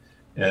do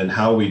and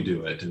how we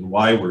do it and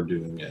why we're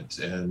doing it,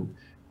 and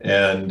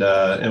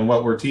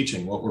what we're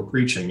teaching, what we're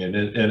preaching, and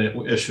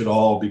it should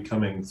all be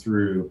coming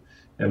through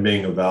and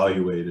being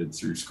evaluated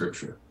through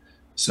Scripture.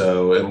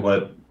 So, and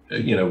what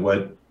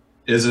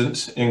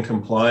isn't in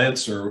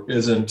compliance or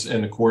isn't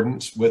in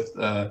accordance with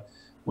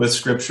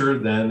Scripture,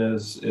 then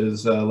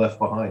is left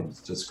behind,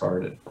 it's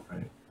discarded,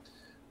 right?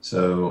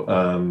 So,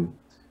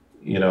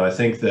 I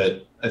think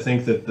that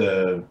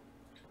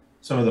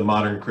some of the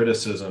modern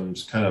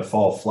criticisms kind of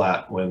fall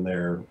flat when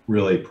they're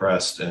really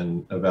pressed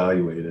and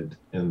evaluated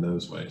in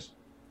those ways.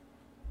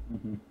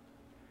 Mm-hmm.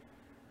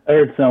 I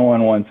heard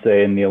someone once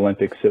say in the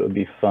Olympics it would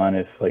be fun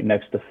if, like,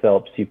 next to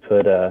Phelps, you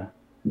put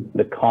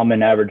the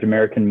common average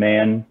American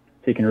man,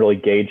 so you can really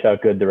gauge how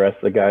good the rest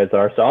of the guys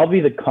are. So I'll be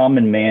the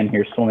common man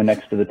here swimming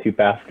next to the two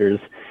pastors,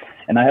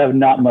 and I have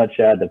not much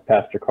to add to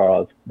Pastor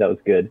Carl. That was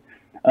good.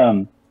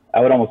 I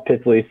would almost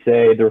pithily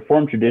say the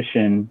Reformed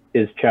tradition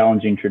is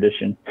challenging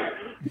tradition,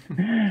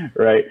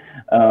 right?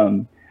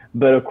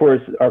 But of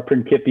course, our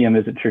principium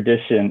is a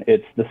tradition.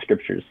 It's the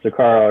Scriptures. So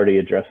Carl already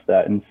addressed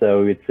that. And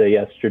so we'd say,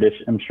 yes,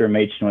 tradition. I'm sure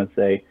Machen would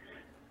say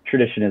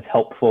tradition is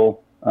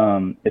helpful.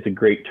 It's a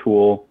great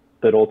tool.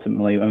 But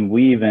ultimately, and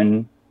we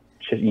even,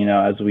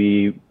 as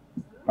we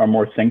are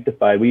more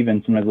sanctified, we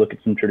even sometimes look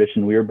at some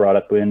tradition we were brought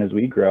up in as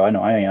we grow. I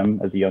know I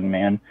am as a young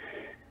man.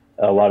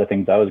 A lot of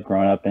things I was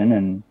growing up in,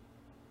 and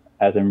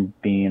as I'm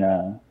being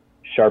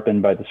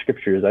sharpened by the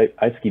Scriptures, I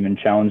even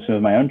challenge some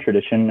of my own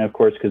tradition, of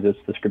course, because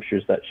it's the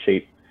Scriptures that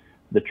shape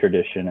the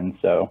tradition. And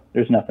so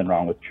there's nothing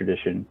wrong with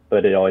tradition,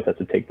 but it always has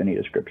to take the need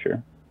of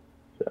Scripture.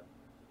 So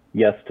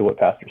yes to what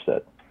Pastor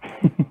said.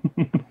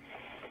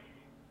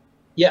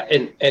 Yeah,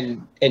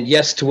 and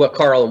yes to what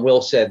Carl and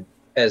Will said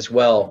as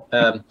well.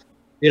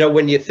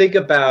 When you think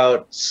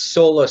about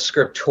sola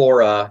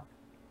scriptura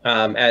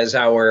as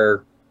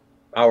our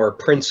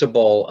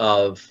principle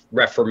of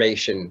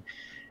Reformation,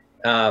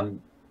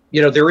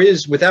 there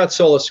is, without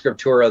sola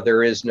scriptura,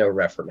 there is no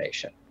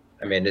Reformation.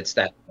 I mean, it's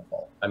that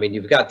simple. I mean,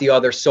 you've got the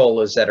other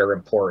solas that are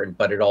important,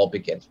 but it all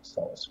begins with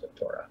sola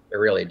scriptura. It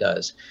really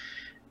does.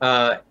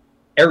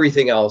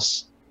 Everything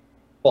else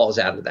falls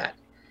out of that.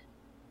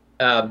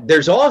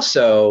 There's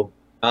also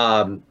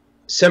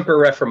semper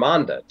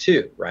reformanda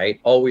too, right?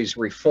 Always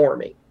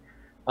reforming.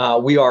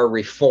 We are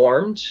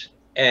reformed,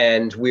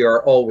 and we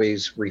are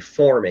always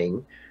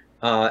reforming,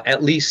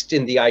 at least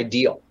in the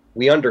ideal.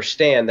 We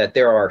understand that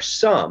there are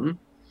some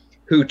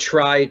who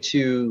try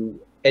to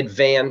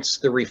advance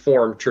the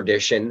Reformed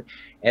tradition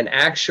and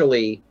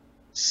actually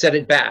set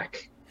it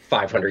back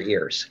 500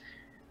 years.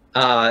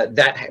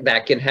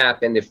 That can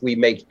happen if we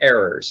make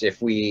errors,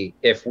 if we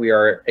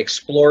are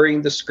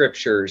exploring the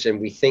Scriptures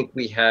and we think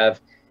we have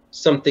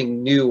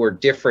something new or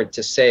different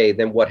to say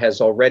than what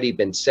has already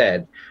been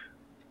said.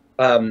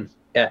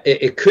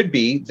 It could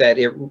be that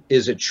it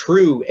is a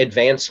true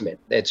advancement.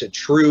 It's a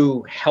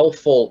true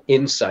helpful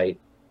insight,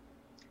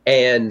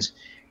 and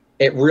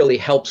it really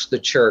helps the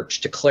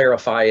church to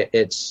clarify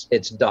its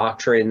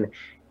doctrine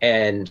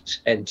and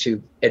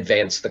to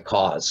advance the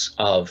cause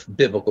of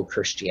biblical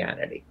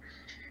Christianity.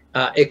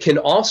 It can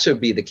also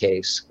be the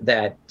case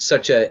that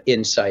such an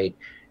insight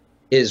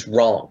is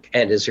wrong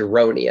and is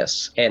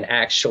erroneous and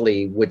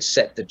actually would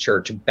set the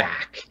church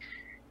back.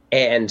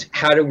 And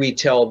how do we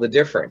tell the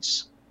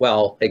difference?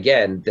 Well,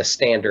 again, the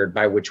standard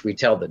by which we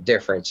tell the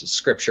difference is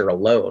Scripture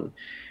alone.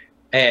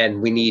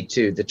 And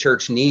the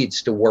church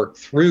needs to work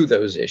through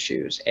those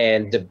issues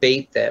and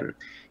debate them.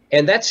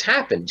 And that's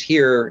happened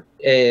here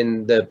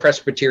in the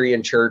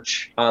Presbyterian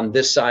Church on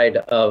this side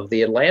of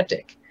the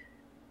Atlantic.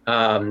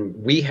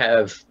 We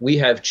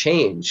have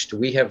changed,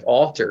 we have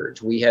altered,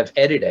 we have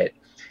edited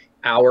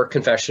our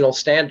confessional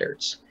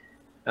standards.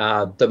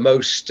 The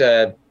most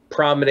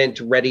prominent,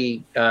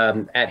 ready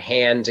at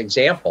hand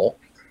example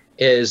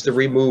is the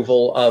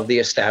removal of the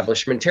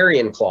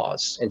establishmentarian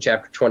clause in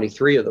chapter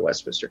 23 of the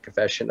Westminster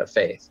Confession of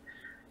Faith.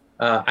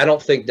 I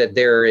don't think that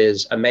there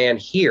is a man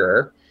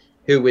here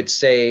who would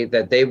say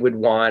that they would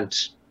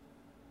want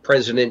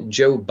President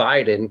Joe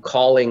Biden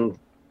calling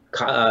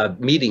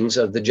meetings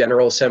of the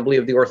General Assembly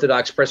of the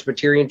Orthodox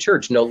Presbyterian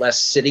Church, no less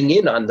sitting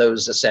in on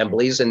those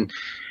assemblies and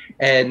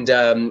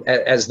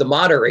as the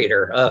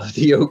moderator of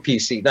the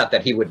OPC. Not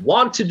that he would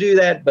want to do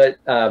that, but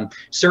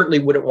certainly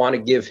wouldn't want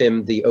to give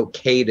him the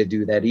okay to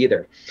do that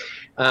either.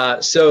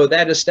 So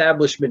that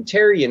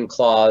establishmentarian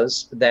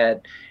clause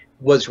that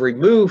was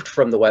removed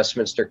from the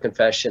Westminster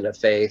Confession of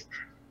Faith,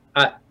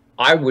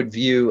 I would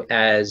view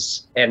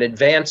as an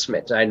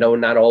advancement. I know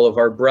not all of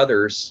our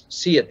brothers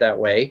see it that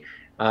way.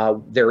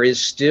 There is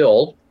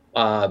still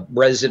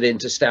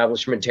resident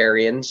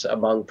establishmentarians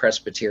among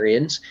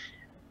Presbyterians.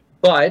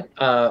 But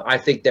I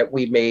think that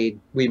we made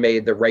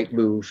the right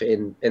move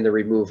in the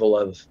removal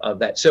of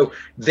that. So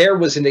there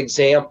was an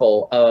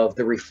example of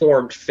the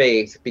Reformed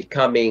faith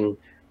becoming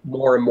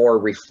more and more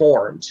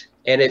reformed.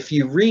 And if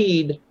you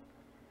read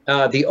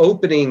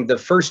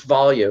the first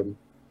volume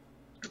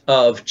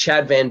of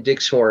Chad Van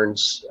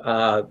Dixhoorn's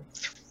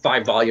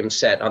 5-volume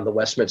set on the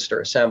Westminster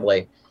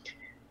Assembly,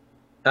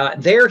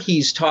 there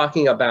he's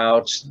talking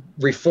about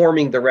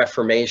reforming the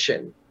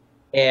Reformation.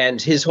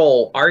 And his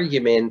whole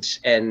argument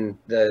and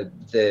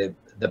the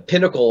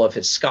pinnacle of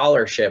his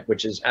scholarship,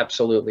 which is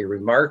absolutely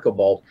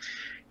remarkable,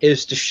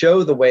 is to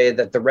show the way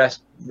that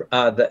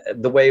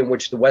the way in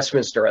which the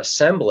Westminster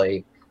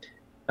Assembly,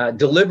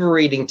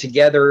 deliberating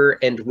together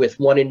and with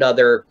one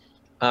another,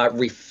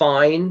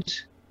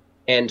 refined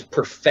and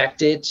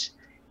perfected,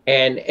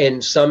 and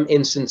in some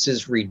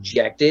instances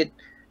rejected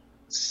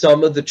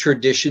some of the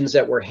traditions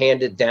that were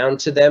handed down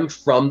to them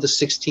from the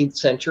 16th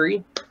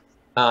century.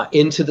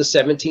 Into the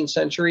 17th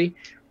century,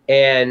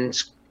 and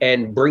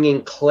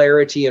bringing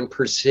clarity and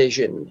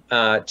precision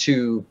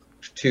to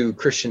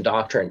Christian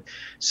doctrine.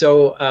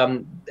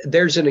 So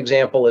there's an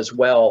example as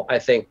well, I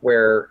think,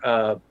 where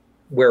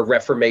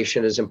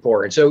Reformation is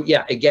important. So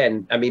yeah,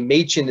 again, I mean,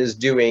 Machen is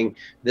doing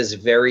this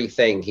very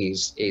thing.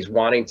 He's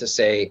wanting to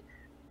say,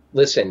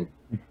 listen,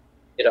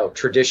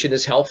 tradition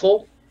is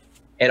helpful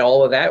and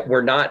all of that.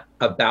 We're not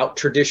about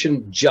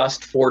tradition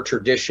just for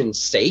tradition's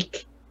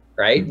sake.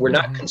 Right? We're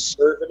not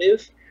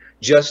conservative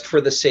just for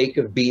the sake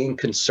of being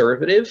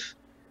conservative.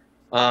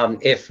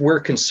 If we're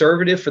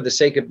conservative for the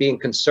sake of being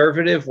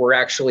conservative, we're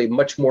actually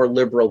much more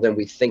liberal than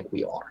we think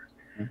we are.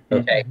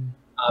 Okay?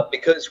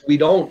 Because we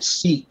don't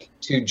seek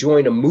to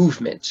join a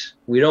movement.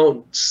 We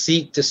don't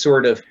seek to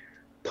sort of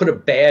put a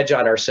badge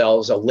on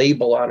ourselves, a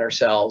label on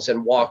ourselves,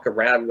 and walk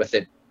around with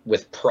it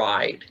with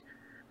pride.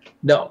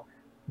 No.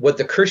 What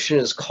the Christian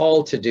is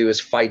called to do is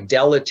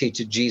fidelity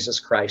to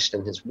Jesus Christ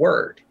and his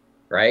word.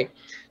 Right?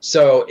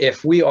 So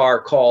if we are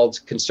called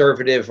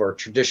conservative or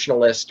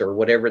traditionalist or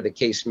whatever the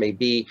case may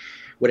be,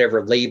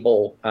 whatever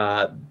label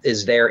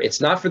is there,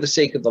 it's not for the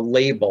sake of the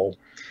label,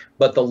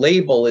 but the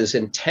label is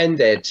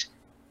intended,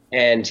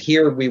 and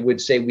here we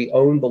would say we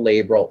own the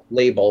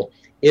label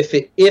if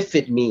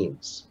it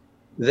means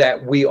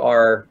that we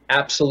are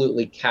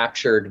absolutely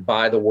captured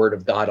by the word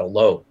of God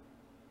alone.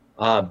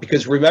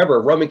 Because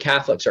remember, Roman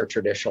Catholics are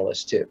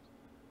traditionalists too.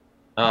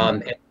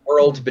 And the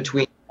world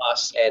between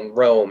us and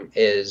Rome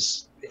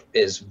is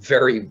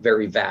very,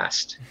 very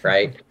vast,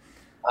 right?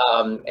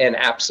 And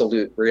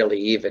absolute, really,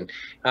 even.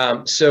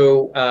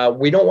 So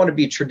we don't want to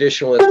be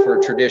traditionalists for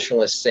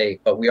traditionalist's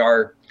sake, but we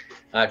are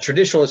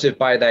traditionalists if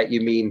by that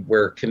you mean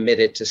we're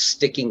committed to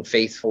sticking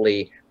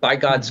faithfully by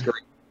God's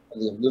grace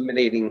and the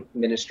illuminating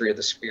ministry of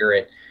the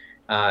Spirit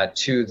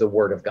to the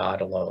Word of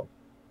God alone.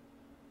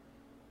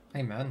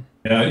 Amen.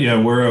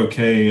 Yeah, we're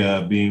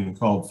okay being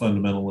called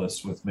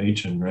fundamentalists with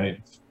Machen, right?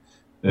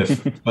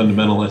 If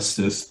fundamentalist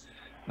is,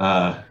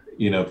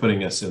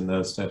 putting us in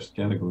those types of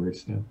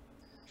categories. Yeah.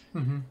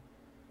 Mm-hmm.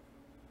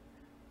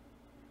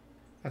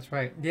 That's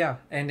right. Yeah,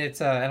 and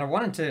it's and I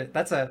wanted to.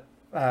 That's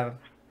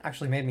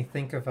actually made me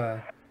think of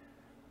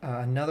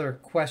another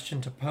question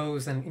to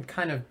pose, and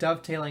kind of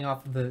dovetailing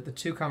off of the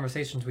two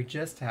conversations we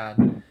just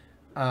had,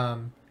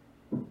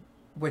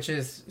 which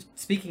is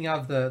speaking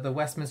of the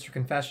Westminster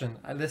Confession.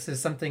 This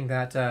is something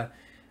that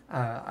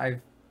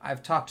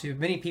I've talked to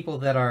many people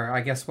that are,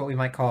 I guess, what we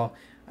might call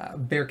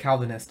bare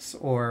Calvinists,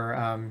 or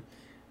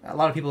a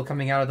lot of people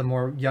coming out of the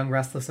more young,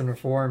 restless, and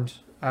reformed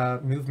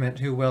movement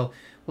who will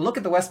look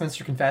at the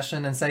Westminster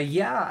Confession and say,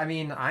 yeah, I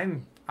mean,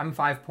 I'm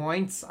 5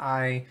 points.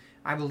 I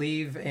I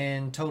believe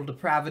in total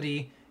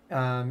depravity,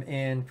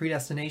 in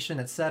predestination,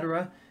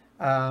 etc.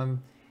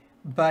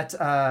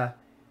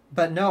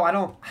 But no, I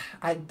don't.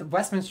 The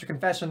Westminster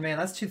Confession, man,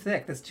 that's too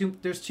thick.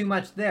 There's too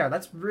much there.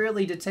 That's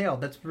really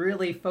detailed. That's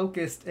really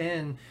focused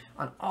in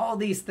on all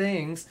these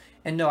things.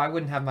 And no, I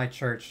wouldn't have my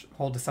church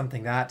hold to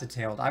something that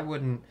detailed. I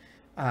wouldn't.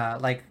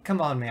 Like,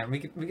 come on, man. We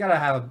gotta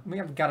have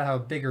a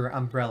bigger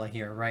umbrella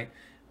here, right?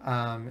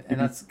 And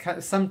that's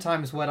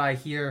sometimes what I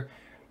hear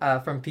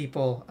from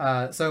people.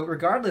 So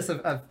regardless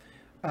of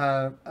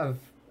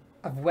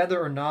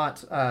whether or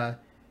not, I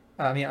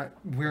mean,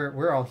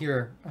 we're all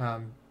here.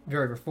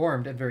 Very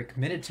reformed and very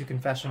committed to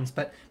confessions,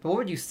 but what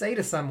would you say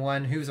to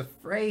someone who's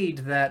afraid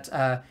that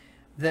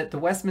that the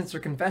Westminster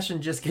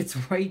Confession just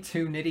gets way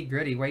too nitty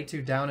gritty, way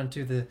too down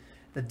into the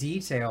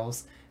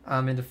details,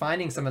 in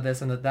defining some of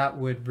this, and that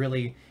would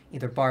really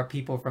either bar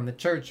people from the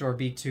church or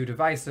be too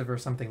divisive or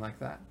something like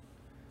that?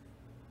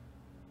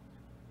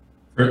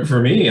 For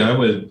me, I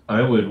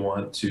would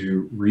want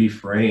to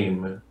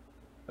reframe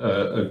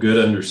a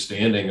good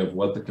understanding of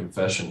what the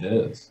confession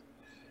is.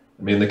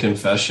 I mean, the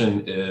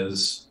confession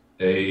is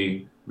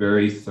a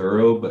very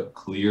thorough but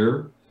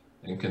clear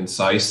and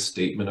concise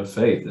statement of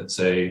faith. It's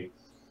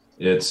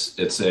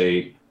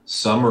a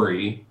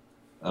summary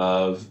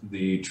of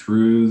the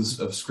truths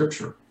of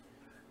Scripture.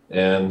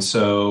 And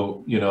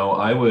so,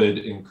 I would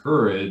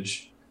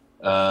encourage,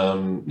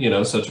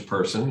 such a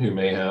person who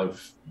may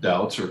have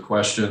doubts or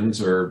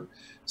questions or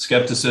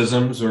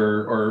skepticisms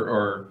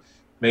or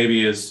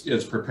maybe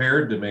is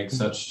prepared to make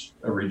such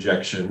a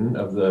rejection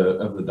of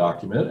the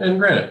document. And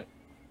granted,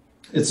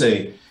 it's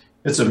a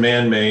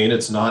man-made,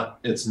 it's not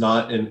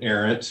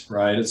inerrant,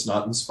 right? It's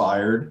not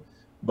inspired,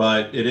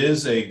 but it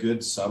is a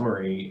good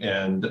summary.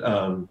 And,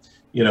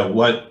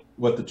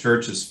 what the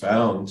church has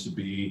found to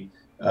be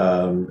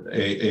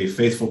a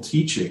faithful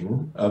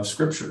teaching of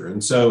Scripture.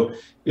 And so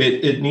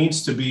it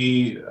needs to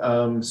be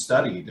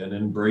studied and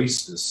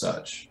embraced as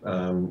such.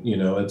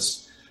 It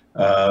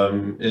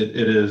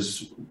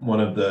is one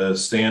of the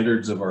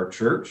standards of our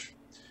church.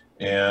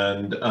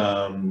 And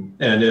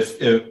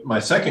if my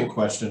second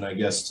question, I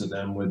guess, to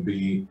them would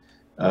be,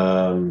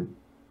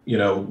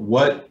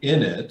 what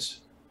in it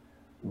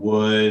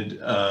would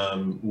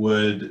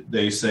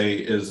they say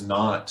is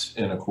not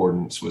in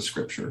accordance with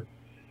Scripture,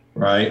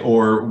 right?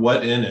 Or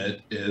what in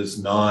it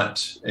is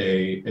not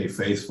a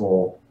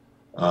faithful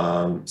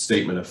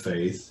statement of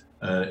faith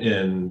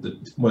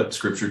in what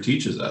Scripture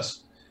teaches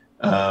us,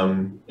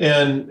 and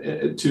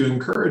to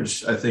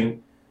encourage, I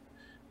think,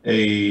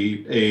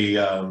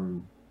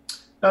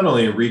 not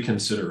only a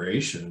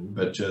reconsideration,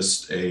 but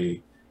just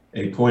a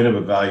point of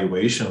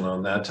evaluation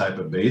on that type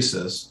of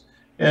basis,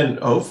 and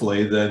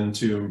hopefully then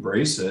to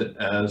embrace it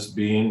as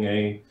being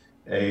a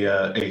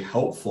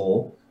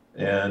helpful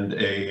and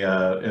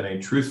a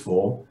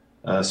truthful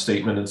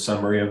statement and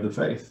summary of the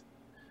faith.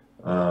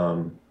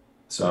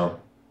 So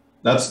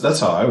that's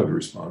how I would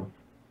respond.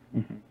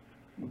 Mm-hmm.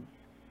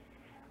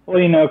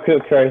 Well,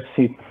 Christ,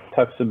 he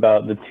talks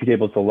about the two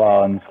tables of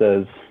law and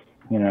says,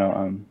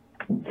 and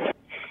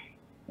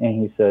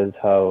he says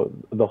how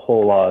the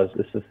whole law is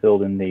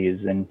fulfilled in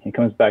these. And he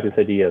comes back to this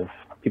idea of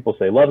people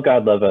say, love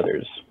God, love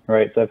others,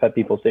 right? So I've had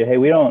people say, hey,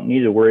 we don't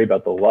need to worry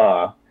about the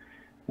law.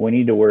 We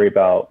need to worry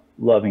about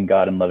loving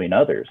God and loving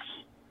others.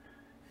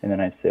 And then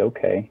I say,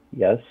 okay,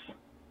 yes.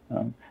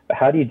 But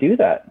how do you do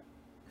that?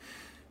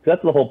 'Cause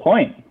that's the whole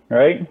point,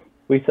 right?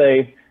 We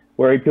say,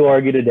 where people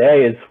argue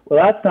today is,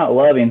 well, that's not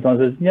loving.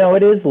 Someone says, no,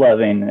 it is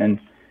loving. And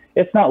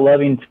it's not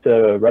loving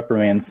to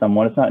reprimand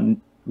someone. It's not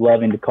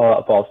loving to call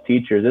out false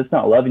teachers. It's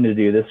not loving to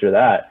do this or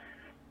that,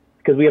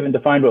 because we haven't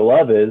defined what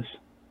love is.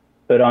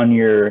 But on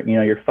your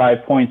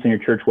 5 points on your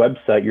church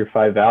website, your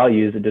 5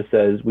 values, it just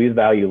says we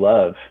value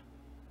love,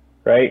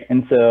 right?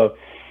 And so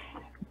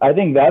I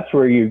think that's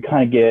where you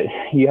kind of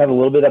you have a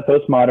little bit of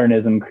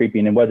postmodernism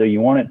creeping in, whether you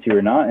want it to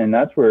or not. And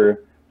that's where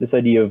this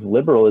idea of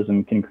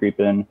liberalism can creep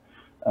in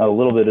a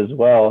little bit as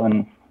well.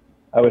 And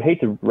I would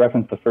hate to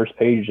reference the first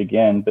page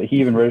again, but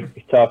he even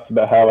talks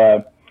about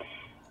how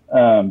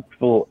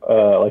people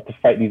like to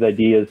fight these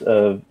ideas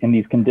of in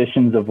these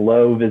conditions of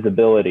low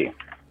visibility,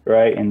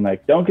 right? And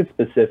like, don't get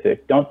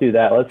specific, don't do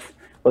that.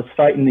 Let's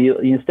fight in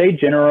the stay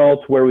general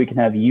to where we can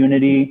have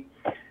unity,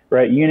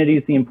 right? Unity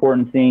is the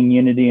important thing,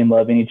 unity and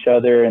loving each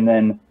other. And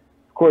then,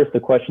 of course, the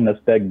question that's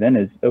begged then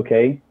is,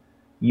 okay,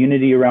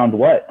 unity around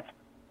what,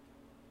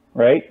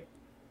 right?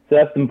 So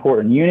that's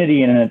important.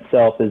 Unity in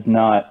itself is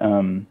not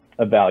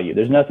a value.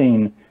 There's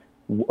nothing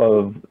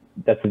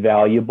that's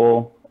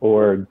valuable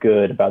or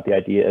good about the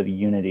idea of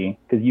unity,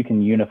 because you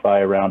can unify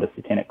around a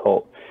satanic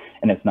cult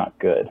and it's not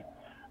good,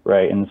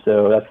 right? And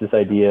so that's this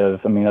idea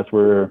of, that's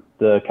where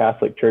the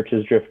Catholic Church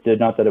has drifted.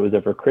 Not that it was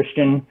ever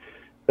Christian,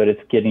 but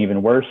it's getting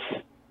even worse.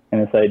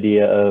 And this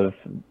idea of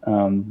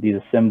these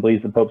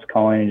assemblies the Pope's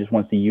calling, and just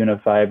wants to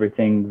unify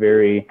everything,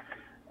 very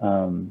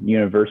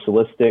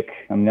universalistic.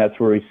 That's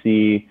where we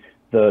see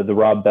the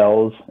Rob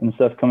Bells and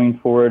stuff coming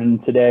forward in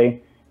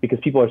today, because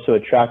people are so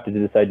attracted to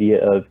this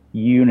idea of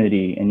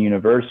unity and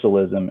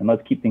universalism. And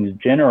let's keep things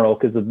general,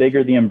 because the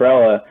bigger the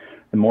umbrella,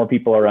 the more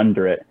people are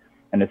under it.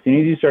 And as soon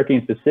as you start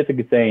getting specific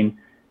and saying,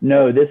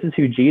 no, this is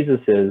who Jesus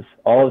is,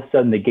 all of a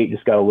sudden the gate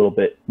just got a little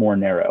bit more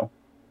narrow,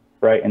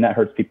 right? And that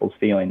hurts people's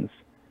feelings.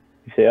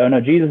 You say, oh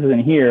no, Jesus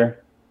isn't here.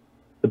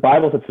 The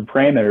Bible sets the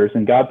parameters,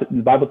 and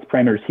the Bible sets the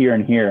parameters here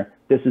and here.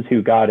 This is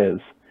who God is.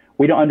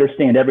 We don't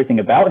understand everything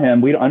about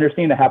him. We don't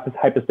understand the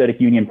hypostatic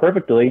union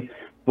perfectly,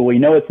 but we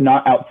know it's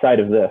not outside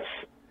of this.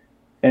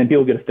 And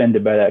people get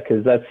offended by that,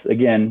 because that's,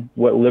 again,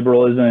 what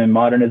liberalism and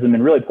modernism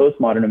and really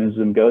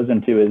postmodernism goes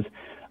into, is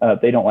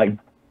they don't like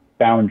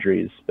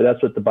boundaries, but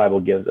that's what the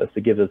Bible gives us.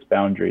 It gives us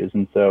boundaries.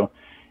 And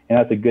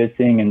that's a good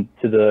thing. And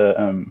to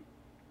the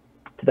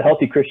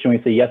healthy Christian,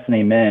 we say yes and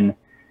amen,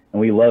 and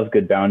we love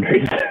good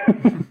boundaries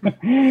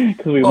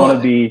because we want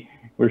to be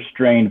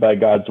restrained by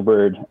God's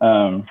word.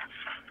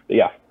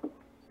 Yeah.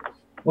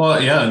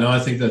 Well, yeah, no, I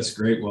think that's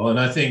great. Well, and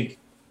I think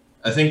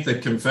the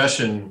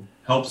confession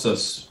helps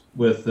us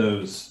with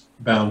those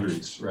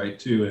boundaries, right,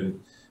 too, and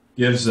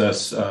gives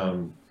us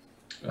a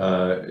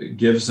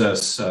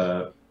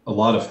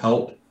lot of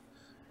help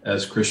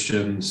as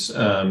Christians,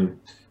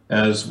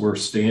 as we're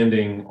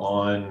standing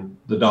on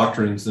the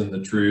doctrines and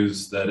the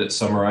truths that it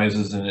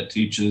summarizes and it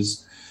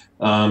teaches,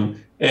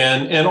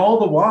 and all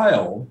the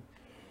while,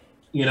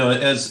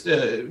 as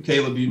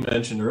Caleb, you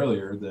mentioned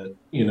earlier, that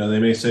they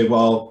may say,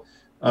 well,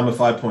 I'm a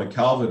 5-point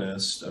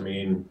Calvinist. I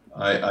mean,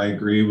 I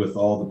agree with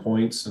all the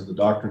points and the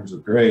doctrines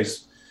of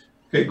grace.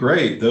 Okay,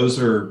 great. Those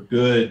are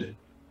good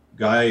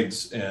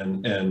guides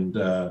and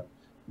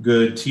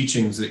good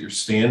teachings that you're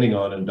standing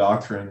on, and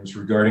doctrines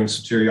regarding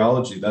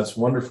soteriology. That's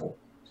wonderful.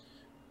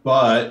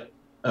 But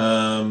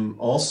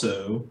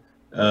also,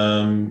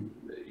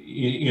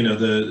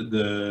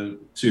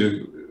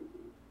 to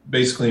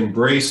basically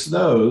embrace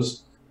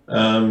those,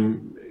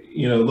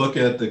 look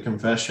at the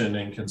confession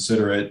and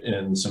consider it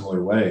in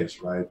similar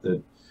ways, right?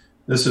 That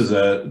this is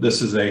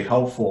a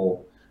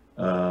helpful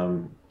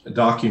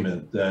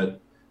document that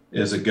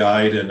is a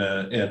guide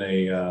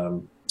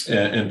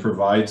and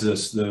provides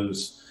us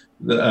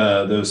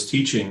those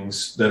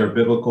teachings that are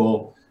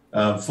biblical,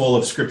 full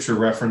of scripture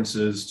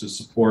references to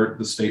support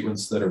the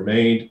statements that are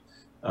made,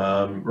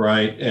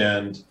 right?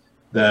 And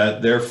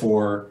that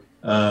therefore,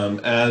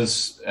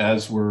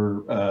 as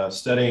we're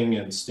studying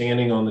and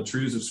standing on the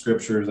truths of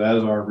scriptures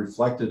as are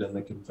reflected in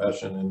the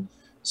confession and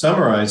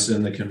summarized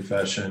in the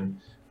confession,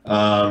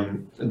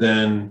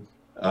 then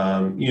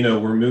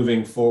we're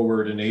moving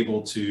forward and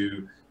able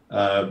to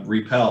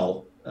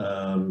repel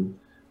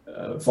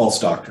false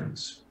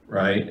doctrines,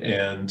 right?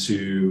 And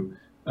to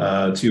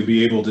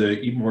be able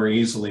to more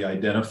easily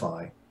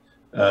identify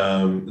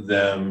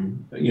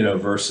them,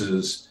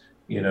 versus,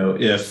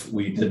 if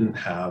we didn't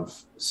have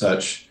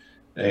such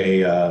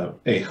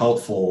a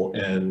helpful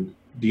and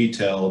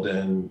detailed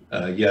and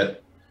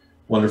yet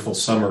wonderful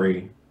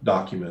summary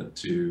document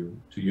to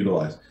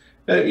utilize.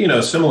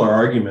 Similar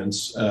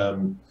arguments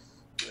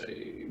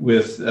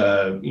with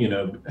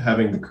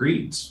having the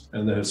creeds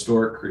and the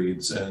historic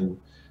creeds and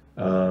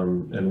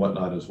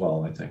whatnot as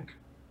well, I think.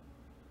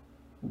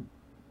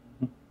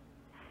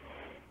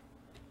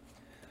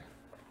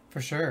 For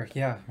sure,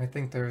 yeah. I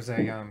think there's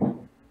a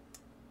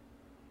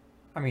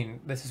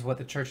this is what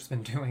the church has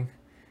been doing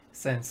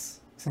since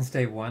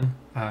day one.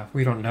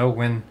 We don't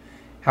know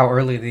how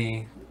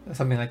early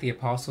something like the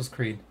Apostles'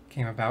 Creed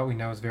came about. We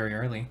know it's very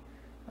early,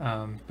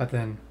 but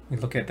then we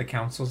look at the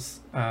councils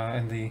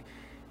in the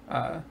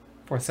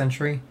 4th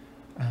century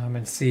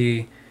and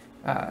see.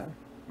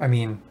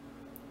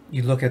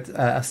 You look at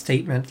a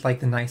statement like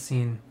the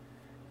Nicene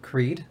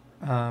Creed,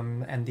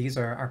 and these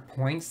are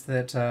points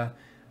that are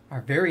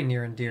very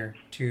near and dear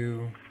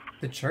to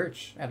the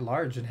church at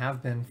large, and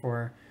have been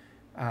for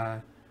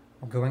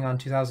going on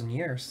 2,000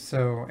 years.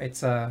 So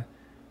it's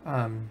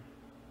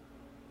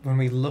when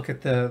we look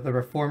at the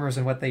Reformers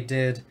and what they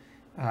did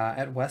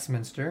at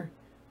Westminster,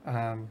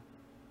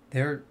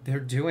 they're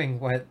doing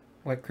what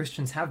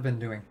Christians have been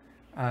doing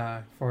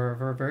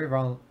for a very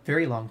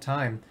long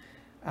time,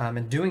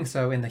 and doing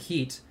so in the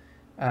heat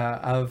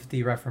of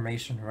the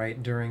Reformation,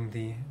 right?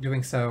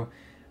 Doing so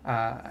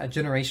a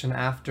generation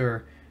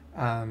after.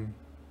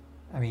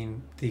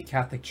 The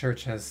Catholic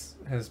Church has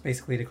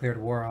basically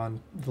declared war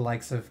on the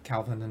likes of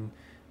Calvin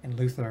and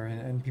Luther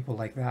and people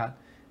like that.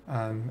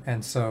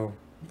 And so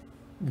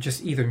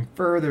just even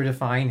further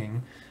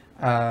defining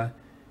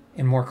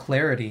in more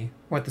clarity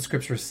what the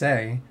scriptures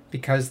say,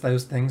 because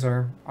those things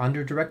are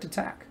under direct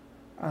attack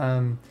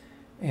and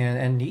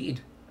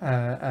need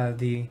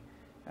the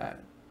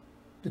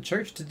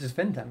church to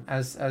defend them,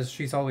 as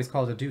she's always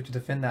called to do, to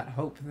defend that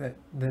hope that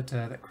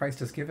Christ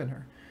has given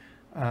her.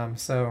 I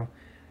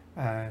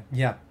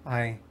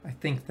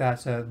think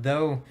that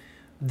though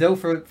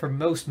for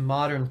most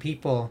modern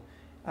people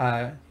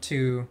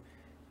to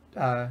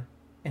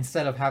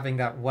instead of having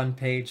that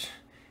one-page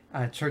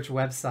church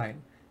website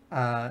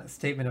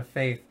statement of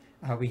faith,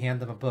 we hand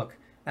them a book.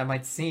 That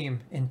might seem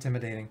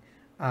intimidating,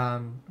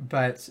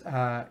 but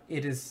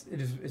it is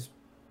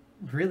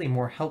really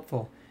more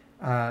helpful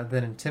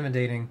than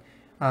intimidating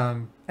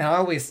And I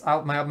always,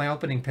 my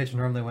opening pitch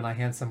normally when I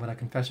hand someone a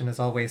confession is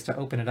always to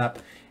open it up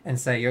and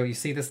say, yo, you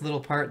see this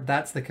little part?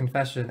 That's the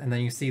confession. And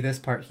then you see this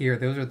part here.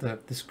 Those are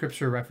the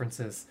scripture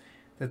references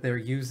that they're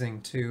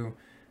using to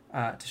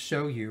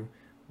show you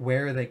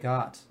where they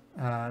got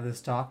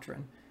this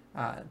doctrine,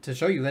 to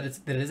show you that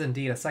it is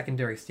indeed a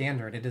secondary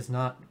standard. It is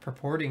not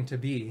purporting to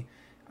be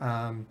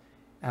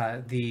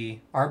the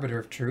arbiter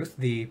of truth,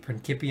 the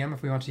principium,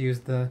 if we want to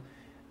use the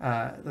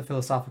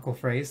philosophical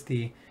phrase,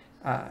 the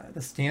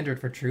standard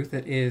for truth.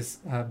 It is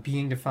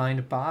being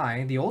defined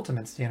by the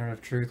ultimate standard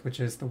of truth, which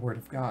is the Word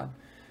of God,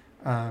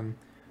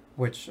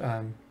 which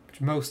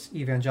most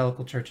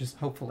evangelical churches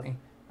hopefully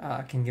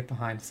can get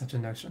behind such a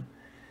notion.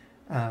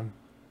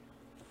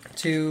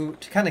 To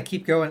kind of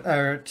keep going,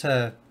 or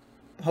to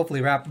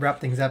hopefully wrap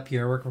things up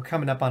here, we're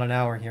coming up on an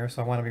hour here,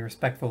 so I want to be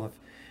respectful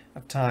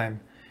of time.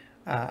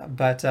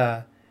 But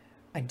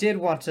I did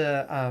want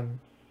to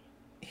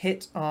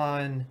hit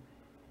on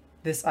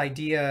this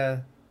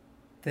idea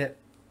that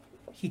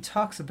he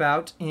talks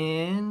about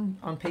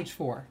on page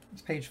 4.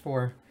 It's page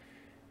 4.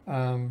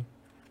 On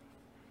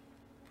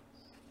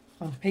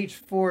page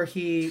 4,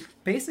 he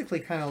basically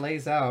kind of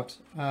lays out,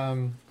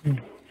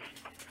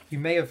 you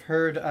may have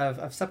heard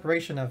of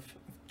separation of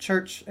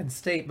church and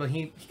state, but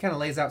he kind of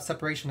lays out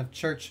separation of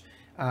church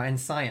and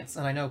science.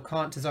 And I know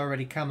Kant has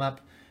already come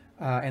up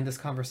in this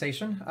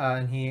conversation,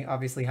 and he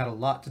obviously had a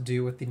lot to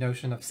do with the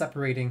notion of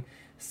separating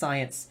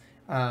science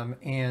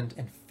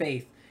and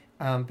faith.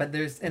 But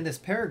there's, in this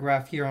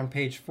paragraph here on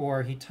page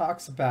 4, he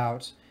talks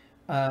about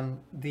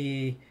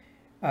the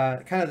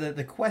kind of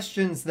the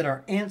questions that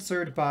are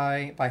answered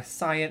by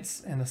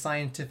science and the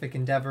scientific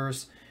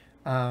endeavors,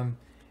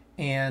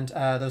 and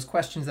those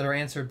questions that are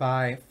answered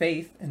by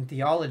faith and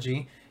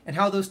theology, and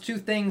how those two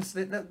things,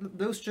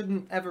 those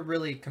shouldn't ever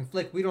really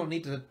conflict. We don't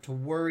need to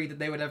worry that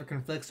they would ever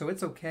conflict. So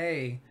it's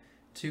okay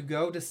to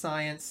go to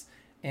science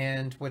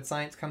and what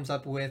science comes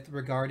up with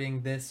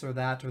regarding this or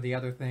that or the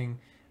other thing.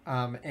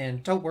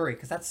 And don't worry,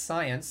 because that's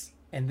science.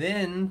 And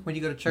then when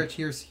you go to church,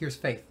 here's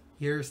faith,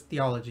 here's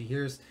theology,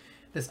 here's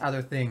this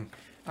other thing.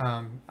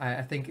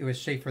 I think it was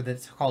Schaeffer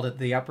that called it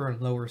the upper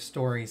and lower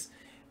stories.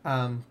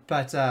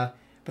 But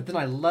then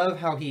I love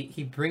how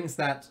he brings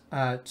that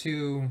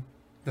to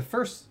the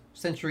first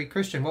century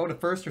Christian. What would a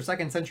first or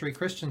second century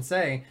Christian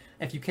say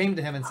if you came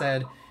to him and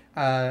said,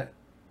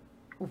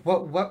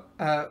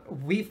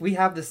 we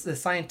have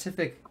this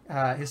scientific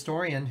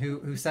historian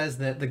who says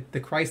that the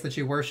Christ that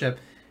you worship,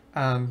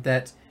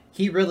 that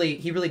he really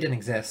didn't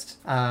exist.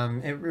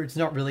 It's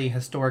not really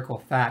historical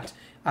fact.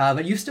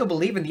 But you still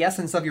believe in the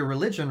essence of your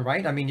religion,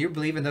 right? I mean, you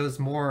believe in those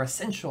more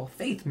essential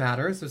faith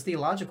matters, those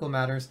theological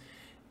matters.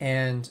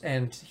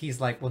 And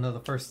he's like, well, no, the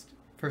first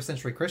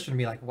century Christian would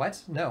be like,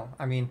 what? No,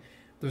 I mean,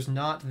 there's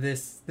not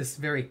this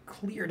very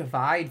clear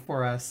divide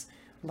for us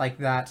like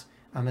that,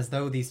 as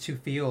though these two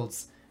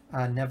fields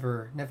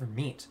never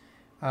meet.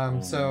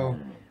 So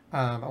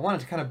I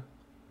wanted to kind of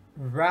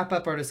wrap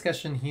up our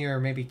discussion here,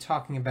 maybe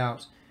talking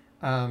about,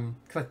 because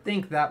I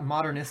think that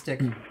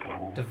modernistic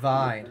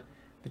divide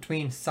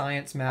between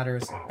science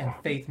matters and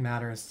faith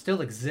matters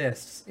still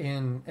exists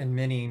in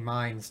many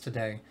minds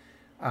today.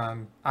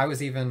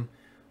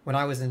 When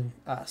I was in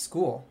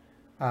school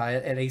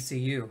at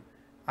ACU,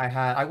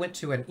 I went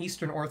to an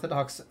Eastern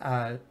Orthodox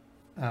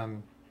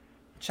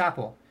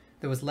chapel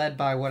that was led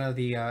by one of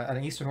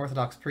an Eastern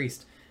Orthodox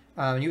priest.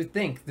 You would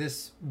think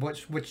this,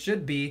 which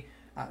should be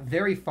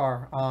very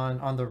far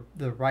on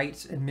the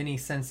right in many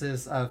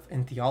senses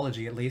in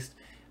theology at least,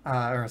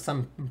 or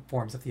some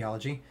forms of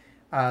theology,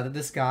 that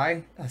this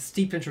guy,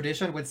 steeped in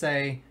tradition, would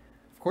say,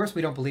 of course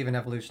we don't believe in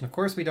evolution. Of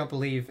course we don't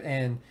believe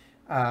in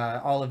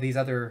all of these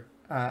other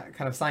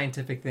kind of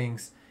scientific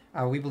things.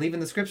 We believe in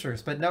the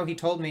scriptures. But no, he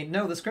told me,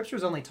 no, the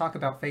scriptures only talk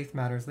about faith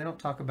matters. They don't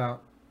talk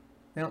about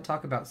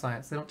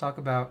science. They don't talk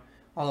about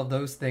all of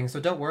those things. So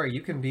don't worry,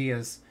 you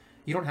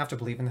don't have to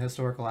believe in the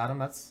historical atom.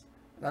 That's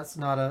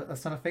not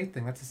a faith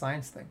thing. That's a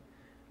science thing.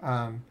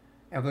 And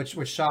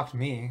which shocked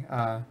me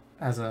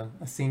as a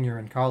senior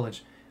in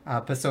college.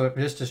 But so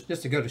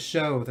just to go to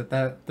show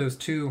that those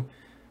two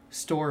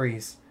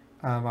stories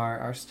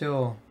are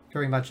still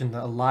very much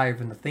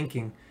alive in the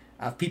thinking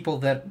of people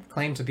that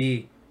claim to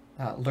be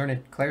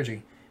learned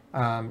clergy,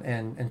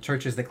 and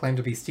churches that claim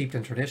to be steeped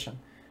in tradition.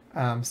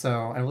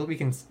 And we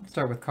can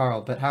start with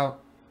Carl. But how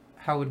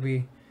would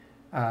we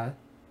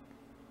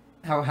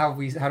how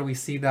do we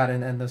see that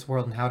in this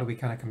world, and how do we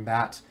kind of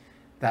combat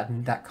that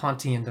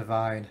Kantian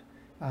divide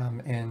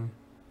in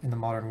the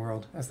modern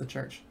world as the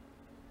church?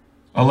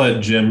 I'll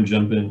let Jim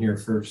jump in here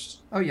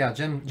first. Oh yeah,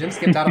 Jim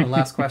skipped out on the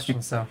last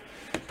question, so.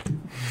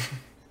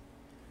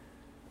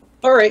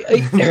 All right.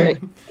 Yeah,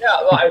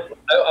 well,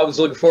 I was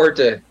looking forward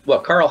to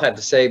what Carl had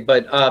to say,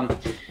 but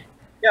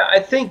yeah, I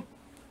think,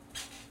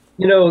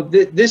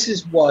 this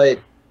is what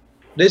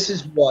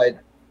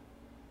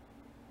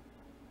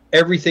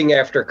everything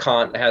after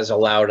Kant has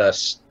allowed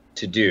us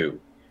to do,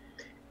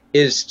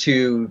 is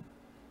to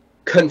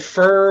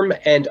confirm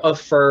and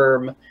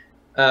affirm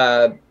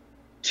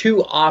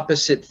two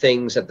opposite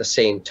things at the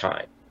same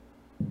time.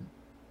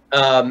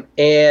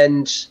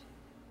 And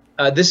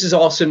this is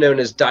also known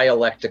as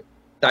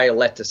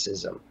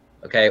dialecticism,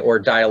 okay, or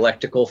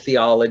dialectical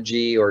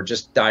theology, or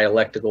just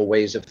dialectical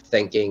ways of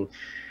thinking,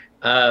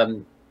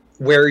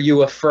 where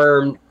you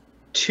affirm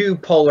two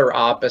polar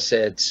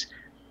opposites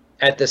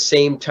at the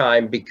same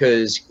time,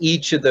 because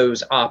each of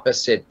those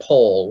opposite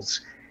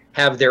poles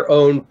have their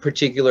own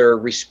particular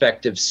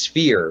respective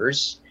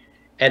spheres.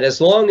 And as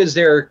long as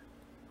they're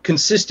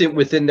consistent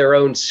within their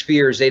own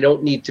spheres, they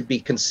don't need to be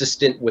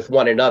consistent with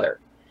one another.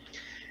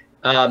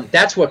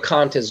 That's what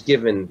Kant has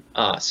given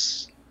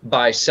us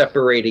by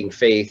separating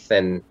faith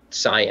and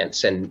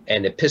science and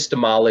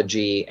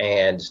epistemology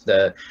and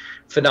the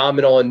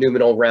phenomenal and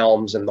noumenal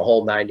realms and the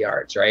whole 9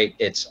 yards, right?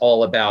 It's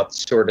all about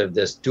sort of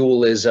this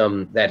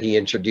dualism that he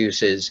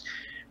introduces,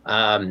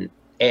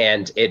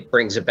 and it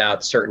brings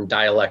about certain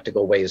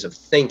dialectical ways of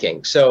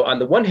thinking. So on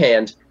the one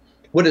hand,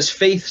 what does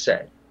faith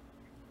say?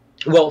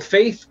 Well,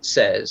 faith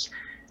says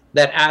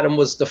that Adam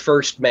was the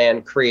first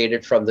man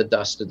created from the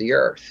dust of the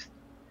earth.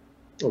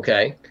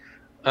 Okay.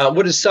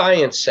 What does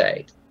science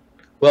say?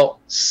 Well,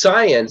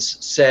 science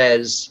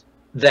says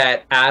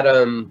that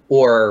Adam,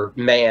 or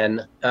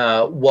man,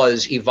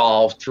 was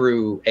evolved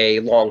through a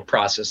long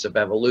process of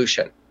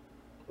evolution.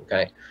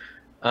 Okay.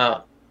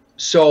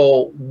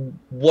 So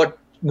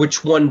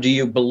which one do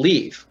you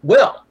believe?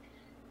 Well,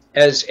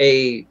 as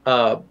a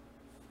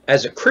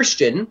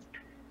Christian,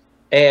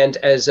 and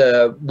as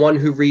one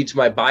who reads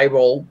my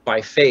Bible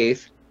by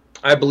faith,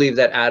 I believe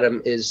that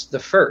Adam is the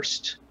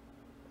first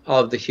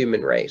of the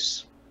human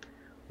race.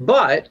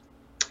 But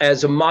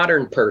as a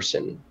modern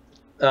person,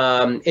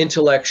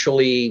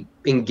 intellectually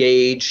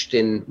engaged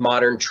in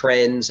modern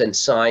trends and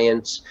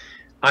science,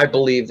 I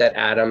believe that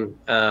Adam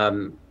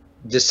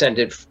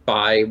descended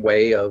by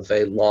way of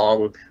a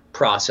long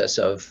process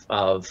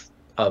of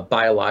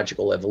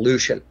biological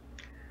evolution.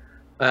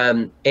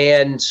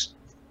 And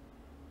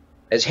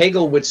as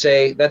Hegel would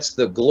say, that's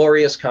the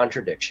glorious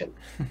contradiction.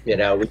 You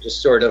know, we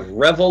just sort of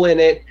revel in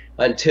it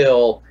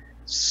until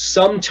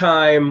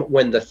sometime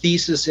when the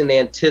thesis and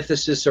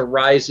antithesis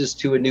arises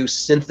to a new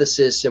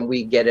synthesis, and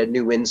we get a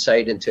new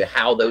insight into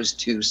how those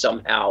two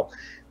somehow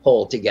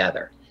hold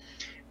together.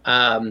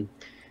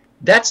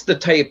 That's the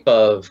type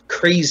of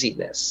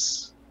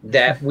craziness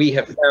that we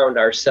have found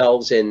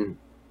ourselves in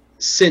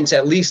since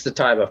at least the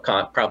time of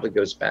Kant. Probably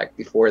goes back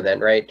before then,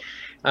 right?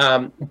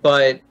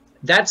 But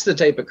that's the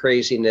type of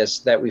craziness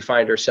that we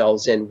find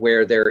ourselves in,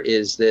 where there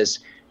is this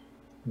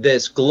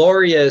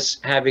glorious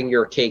having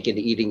your cake and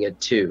eating it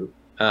too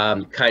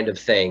kind of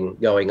thing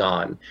going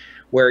on,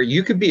 where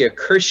you could be a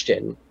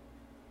Christian,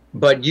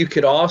 but you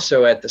could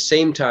also at the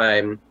same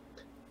time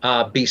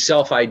be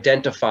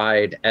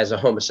self-identified as a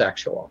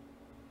homosexual,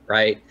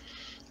 right?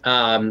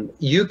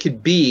 You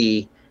could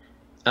be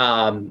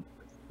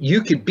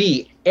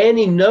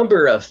any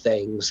number of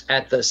things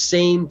at the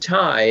same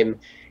time.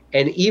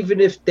 And even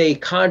if they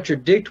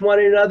contradict one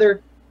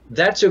another,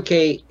 that's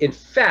okay. In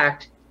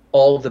fact,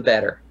 all the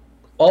better,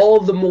 all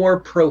the more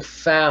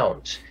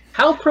profound.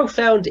 How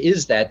profound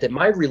is that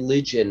my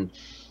religion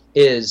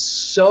is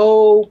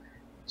so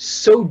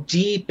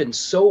deep and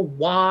so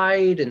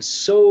wide and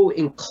so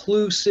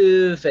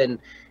inclusive, and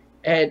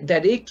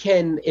that it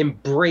can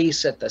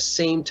embrace at the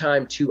same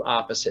time two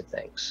opposite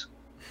things,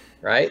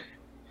 right?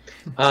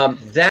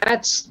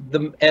 That's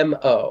the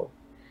MO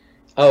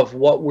of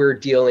what we're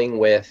dealing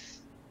with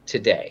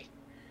today.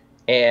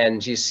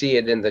 And you see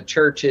it in the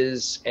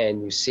churches,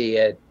 and you see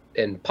it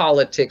in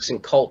politics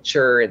and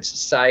culture and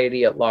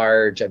society at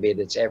large. I mean,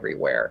 it's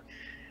everywhere.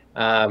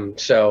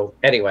 So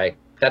anyway,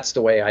 that's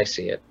the way I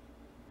see it.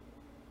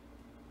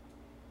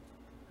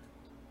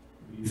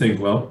 You think,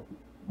 well?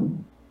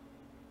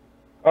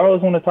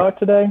 Carlos, want to talk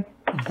today?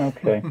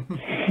 Okay.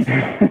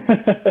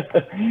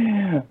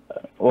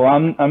 Well,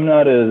 I'm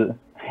not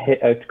I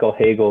have to call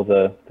Hegel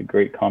the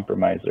great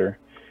compromiser.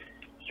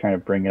 Just trying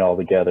to bring it all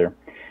together.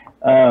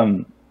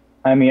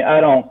 I mean,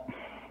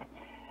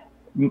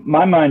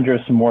 my mind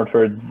drifts more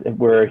towards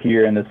where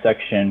here in the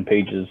section,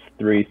 pages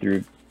 3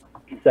 through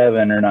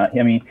 7 or not.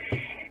 I mean,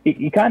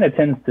 he kind of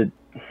tends to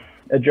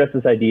address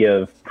this idea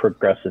of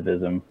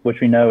progressivism, which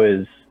we know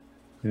is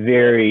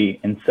very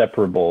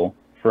inseparable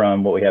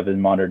from what we have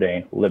in modern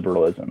day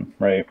liberalism,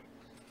 right?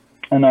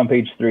 And on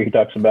page 3, he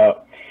talks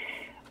about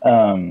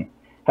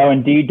how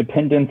indeed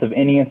dependence of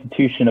any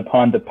institution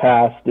upon the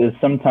past is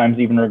sometimes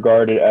even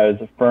regarded as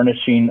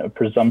furnishing a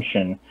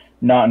presumption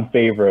not in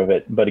favor of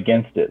it, but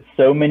against it.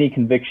 So many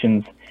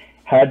convictions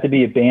had to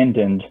be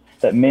abandoned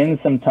that men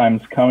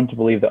sometimes come to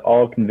believe that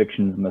all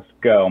convictions must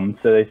go. And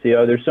so they say,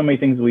 oh, there's so many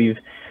things we've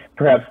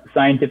perhaps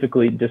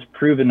scientifically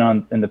disproven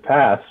in the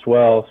past.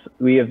 Well,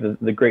 we have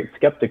the great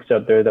skeptics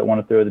out there that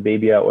want to throw the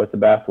baby out with the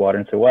bathwater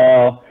and say,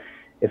 well,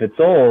 if it's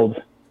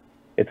old,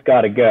 it's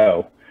got to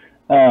go.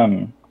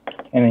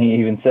 And he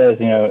even says,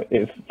 you know,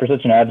 if for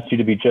such an attitude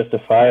to be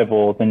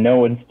justifiable, then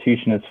no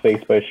institution is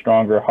faced by a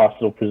stronger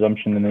hostile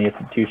presumption than the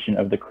institution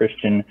of the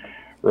Christian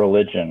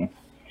religion.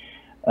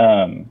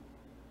 And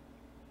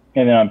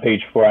then on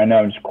page 4, I know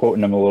I'm just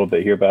quoting him a little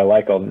bit here, but I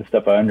like all this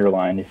stuff I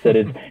underlined. He said,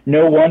 it's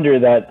no wonder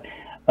that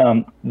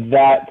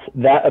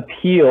that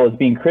appeal is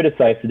being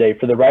criticized today.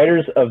 For the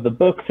writers of the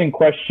books in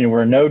question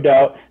were no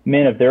doubt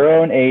men of their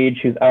own age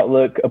whose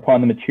outlook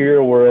upon the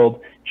material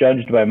world,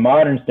 judged by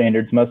modern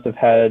standards, must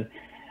have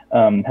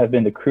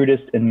been the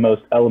crudest and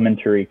most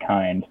elementary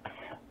kind.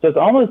 So it's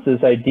almost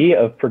this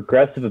idea of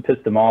progressive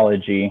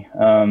epistemology,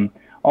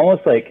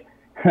 almost like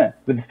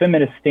with the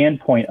feminist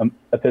standpoint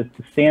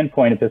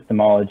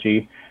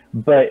epistemology,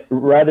 but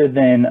rather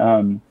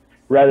than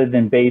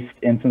based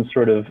in some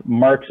sort of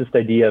Marxist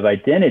idea of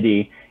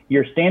identity,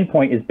 your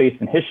standpoint is based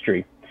in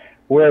history,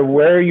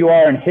 where you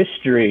are in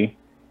history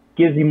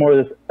gives you more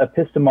of this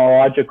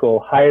epistemological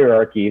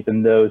hierarchy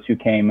than those who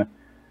came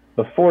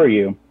before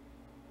you.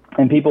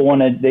 And people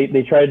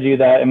they try to do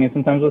that. I mean,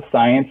 sometimes with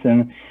science,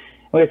 and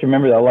we have to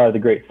remember that a lot of the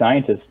great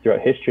scientists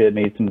throughout history that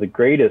made some of the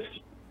greatest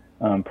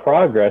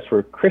progress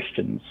were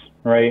Christians,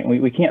 right?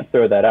 We can't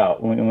throw that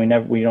out. We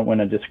don't want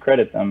to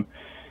discredit them.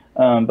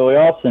 But we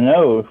also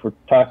know, if we're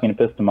talking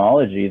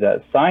epistemology,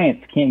 that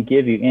science can't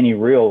give you any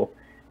real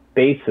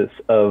basis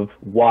of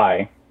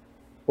why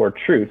or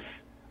truth.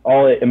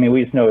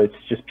 We just know it's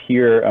just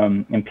pure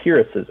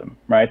empiricism,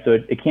 right? So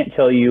it can't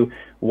tell you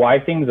why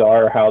things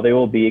are or how they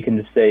will be. It can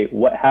just say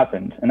what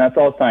happened, and that's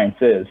all science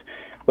is.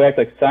 We act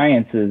like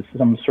science is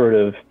some sort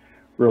of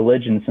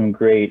religion, some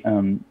great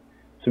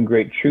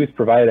truth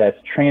provided that's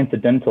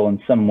transcendental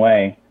in some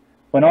way,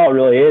 when all it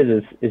really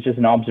is just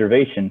an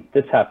observation.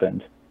 This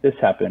happened. This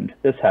happened,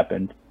 this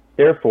happened.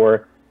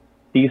 Therefore,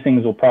 these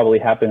things will probably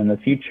happen in the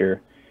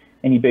future,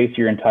 and you base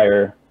your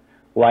entire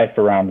life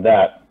around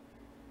that.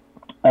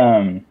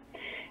 And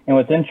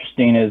what's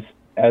interesting is,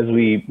 as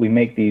we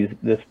make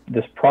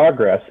this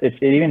progress,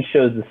 it even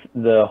shows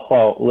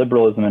how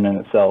liberalism in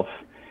itself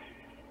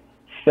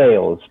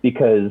fails,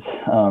 because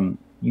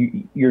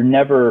you're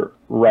never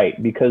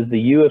right, because the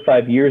you of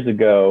 5 years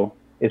ago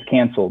is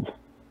canceled,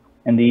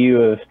 and the you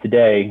of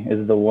today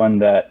is the one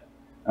that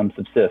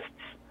subsists.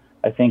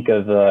 I think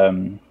of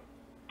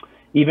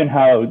even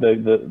how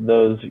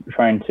those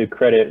trying to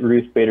credit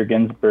Ruth Bader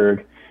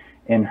Ginsburg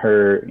in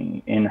her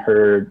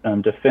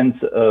defense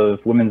of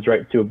women's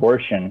right to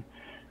abortion,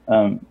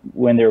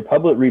 when they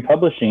were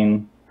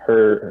republishing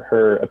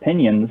her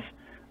opinions,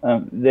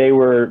 they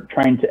were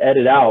trying to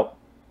edit out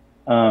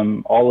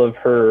all of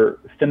her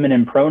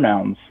feminine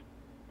pronouns,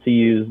 to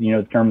use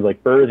terms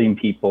like birthing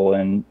people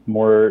and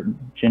more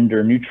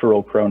gender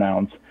neutral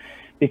pronouns.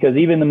 Because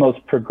even the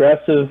most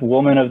progressive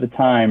woman of the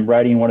time,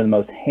 writing one of the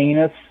most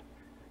heinous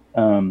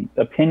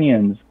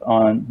opinions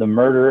on the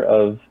murder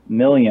of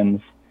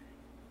millions,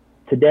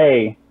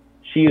 today,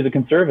 she is a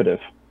conservative.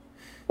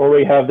 Or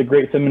we have the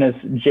great feminist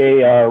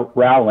J.R.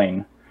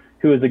 Rowling,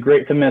 who is a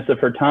great feminist of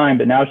her time,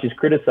 but now she's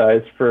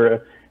criticized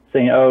for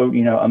saying,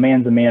 a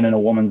man's a man and a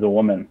woman's a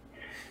woman.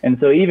 And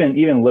so even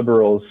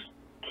liberals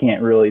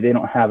they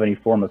don't have any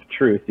form of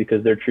truth,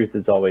 because their truth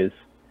is always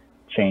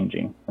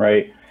changing,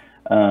 right?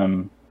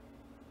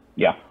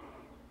 Yeah.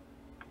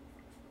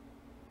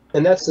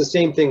 And that's the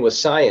same thing with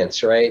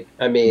science, right?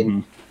 I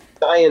mean,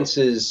 science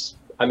is,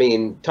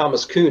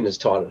 Thomas Kuhn has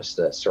taught us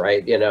this,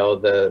 right?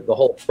 The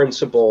whole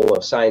principle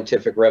of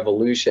scientific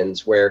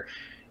revolutions, where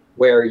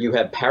you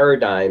have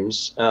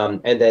paradigms,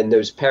 and then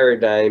those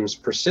paradigms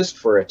persist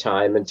for a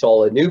time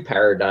until a new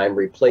paradigm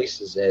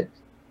replaces it.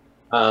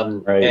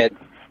 Right. And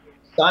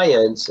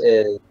science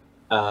is,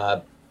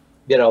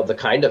 the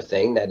kind of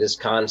thing that is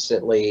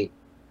constantly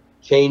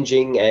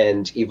changing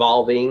and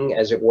evolving,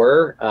 as it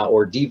were,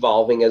 or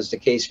devolving, as the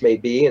case may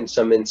be in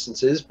some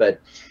instances. But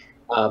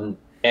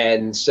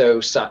and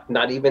so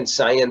not even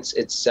science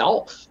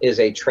itself is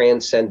a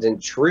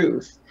transcendent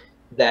truth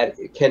that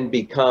can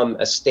become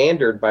a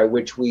standard by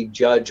which we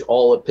judge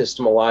all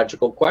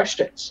epistemological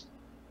questions.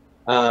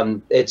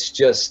 It's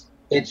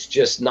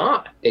just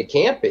not. It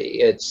can't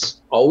be.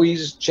 It's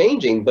always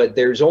changing. But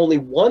there's only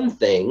one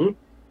thing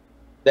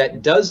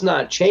that does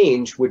not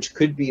change, which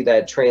could be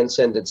that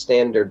transcendent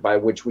standard by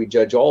which we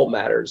judge all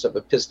matters of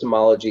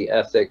epistemology,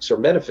 ethics, or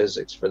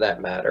metaphysics, for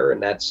that matter,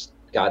 and that's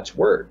God's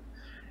word.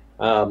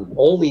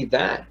 Only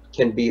that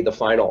can be the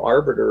final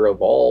arbiter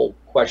of all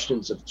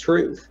questions of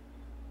truth,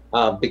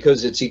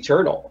 because it's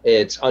eternal,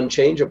 it's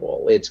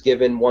unchangeable, it's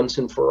given once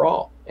and for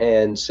all.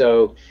 And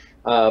so,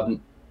 and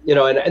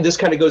this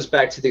kind of goes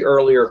back to the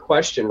earlier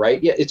question,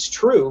 right? Yeah, it's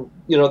true.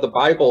 The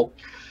Bible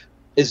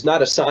is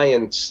not a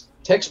science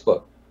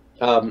textbook.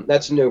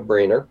 That's a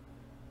no-brainer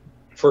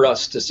for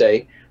us to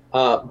say,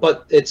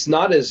 but it's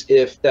not as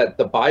if that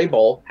the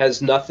Bible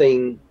has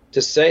nothing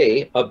to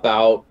say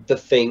about the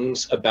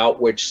things about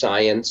which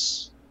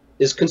science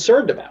is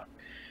concerned about,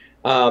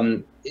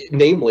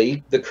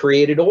 namely the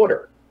created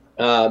order,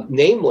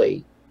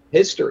 namely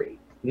history,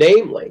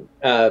 namely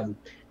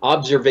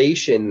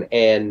observation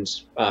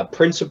and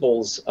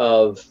principles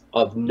of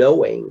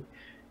knowing.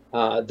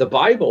 The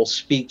Bible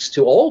speaks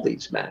to all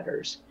these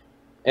matters.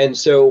 And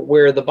so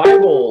where the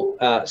Bible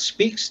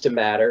speaks to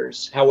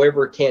matters,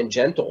 however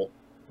tangential,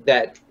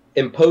 that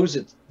impose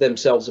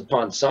themselves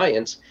upon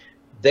science,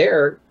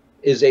 there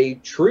is a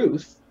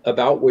truth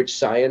about which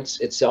science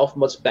itself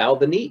must bow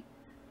the knee.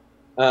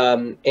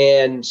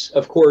 And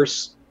of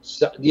course,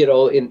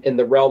 in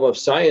the realm of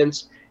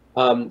science,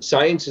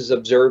 science is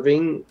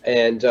observing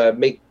and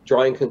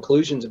drawing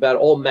conclusions about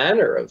all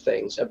manner of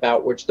things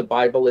about which the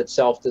Bible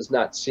itself does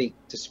not seek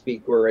to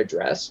speak or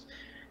address.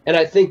 And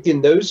I think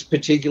in those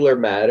particular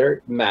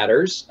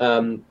matters,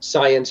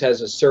 science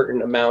has a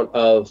certain amount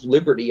of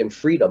liberty and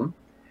freedom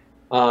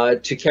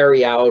to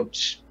carry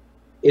out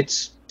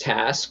its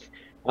task,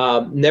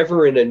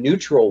 never in a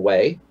neutral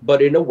way,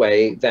 but in a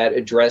way that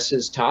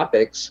addresses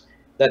topics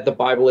that the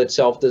Bible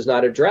itself does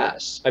not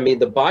address. I mean,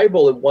 the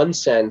Bible, in one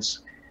sense,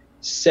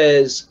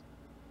 says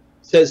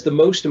the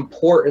most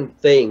important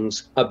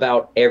things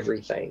about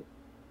everything.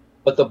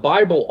 But the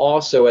Bible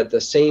also, at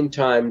the same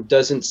time,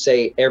 doesn't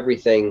say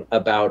everything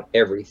about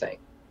everything.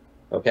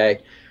 Okay?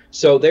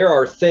 So there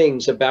are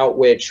things about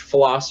which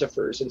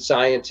philosophers and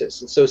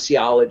scientists and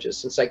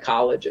sociologists and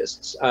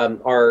psychologists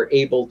are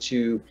able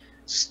to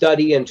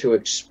study and to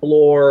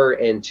explore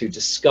and to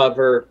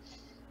discover.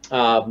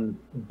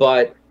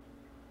 But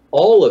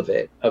all of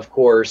it, of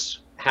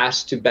course,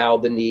 has to bow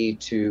the knee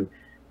to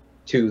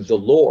the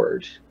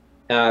Lord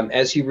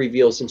as he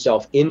reveals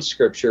himself in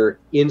Scripture,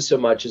 in so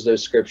much as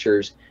those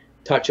Scriptures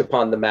touch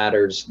upon the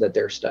matters that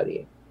they're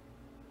studying.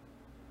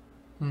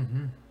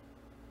 Mm-hmm.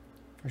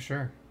 For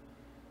sure.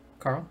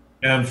 Carl?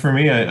 And for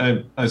me,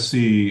 I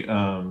see,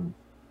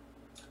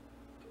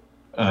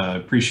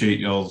 appreciate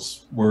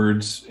y'all's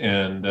words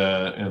and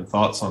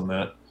thoughts on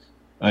that.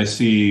 I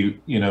see,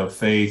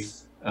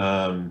 faith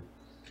and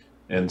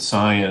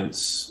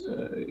science.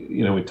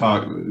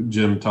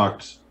 Jim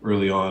talked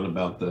early on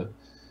about the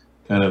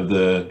kind of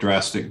the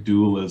drastic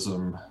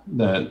dualism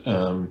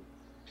that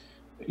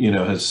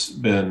has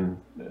been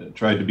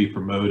tried to be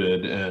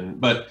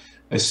promoted, but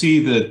I see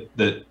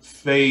that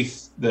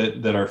faith,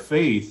 that our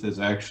faith is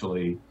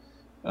actually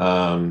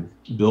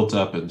built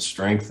up and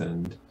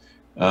strengthened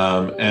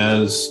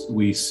as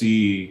we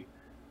see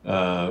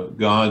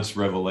God's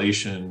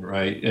revelation,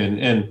 right?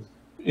 And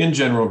in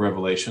general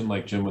revelation,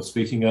 like Jim was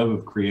speaking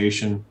of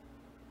creation.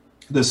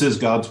 This is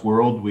God's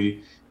world.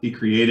 He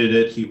created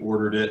it. He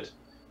ordered it.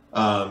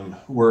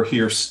 We're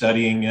here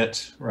studying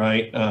it,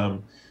 right?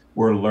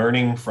 We're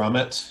learning from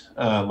it,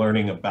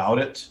 learning about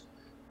it,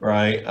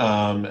 right?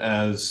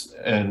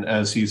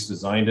 As he's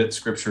designed it,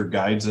 Scripture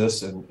guides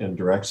us and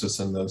directs us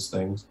in those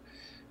things.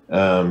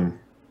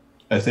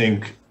 I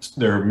think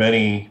there are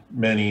many,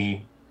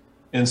 many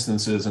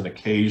instances and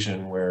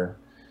occasion where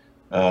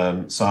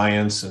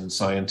science and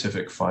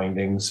scientific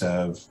findings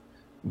have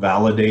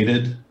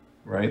validated,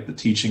 right, the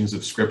teachings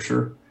of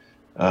Scripture,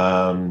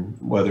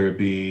 whether it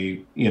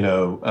be,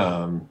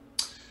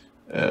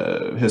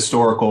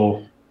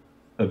 historical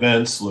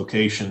events,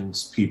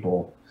 locations,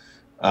 people,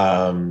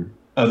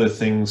 other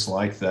things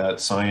like that.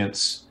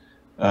 Science,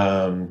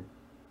 when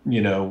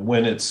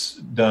it's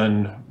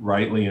done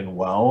rightly and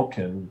well,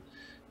 can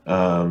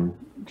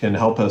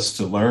help us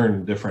to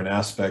learn different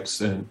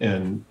aspects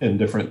and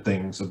different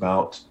things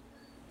about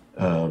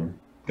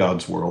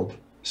God's world.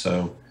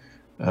 So,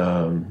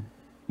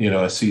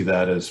 I see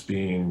that as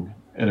being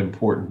an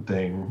important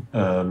thing.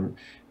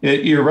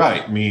 You're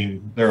right. I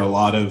mean, there are a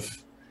lot of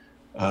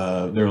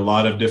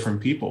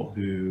different people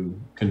who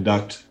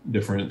conduct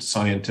different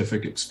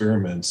scientific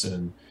experiments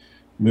and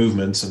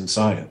movements in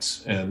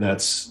science, and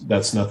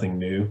that's nothing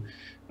new.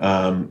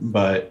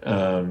 But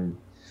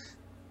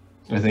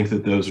I think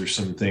that those are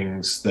some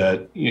things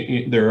that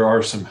there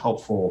are some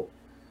helpful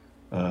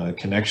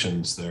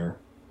connections there.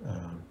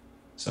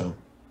 So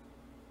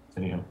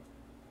anyhow.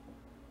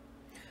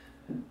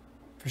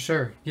 For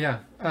sure, yeah.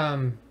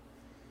 And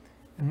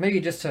maybe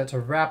just to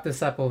wrap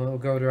this up, we'll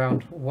go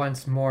around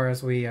once more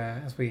as we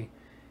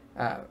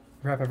wrap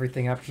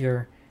everything up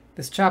here.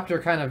 This chapter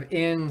kind of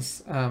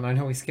ends. I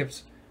know we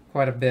skipped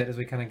quite a bit as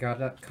we kind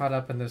of caught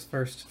up in those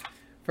first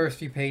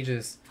few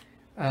pages,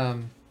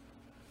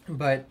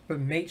 but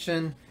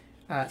Machen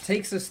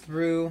takes us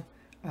through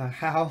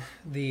how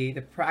the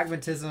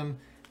pragmatism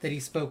that he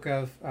spoke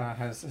of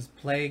has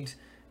plagued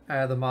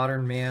the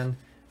modern man,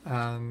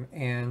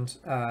 and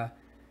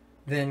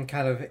then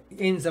kind of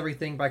ends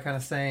everything by kind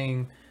of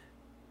saying,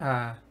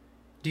 do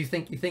you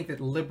think that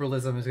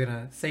liberalism is going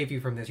to save you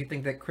from this? You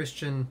think that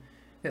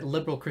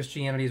liberal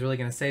Christianity is really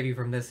going to save you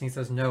from this? And he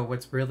says, no,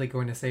 what's really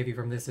going to save you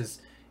from this is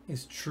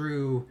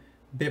true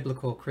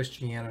biblical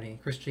Christianity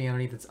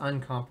that's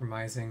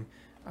uncompromising,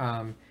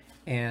 and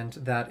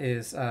that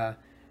is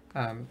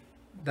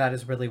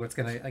really what's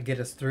going to get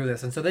us through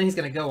this. And so then he's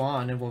going to go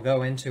on, and we'll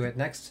go into it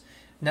next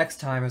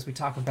time as we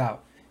talk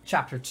about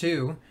chapter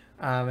 2.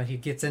 And he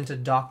gets into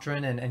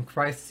doctrine and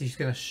Christ. He's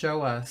going to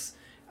show us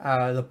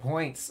the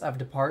points of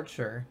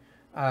departure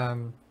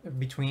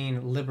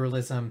between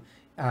liberalism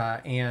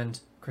and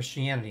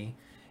Christianity.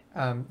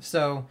 I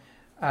just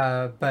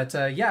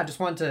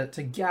want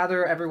to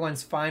gather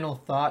everyone's final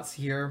thoughts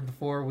here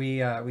before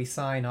we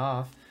sign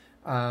off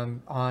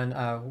on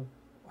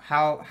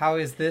how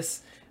is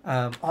this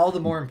all the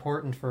more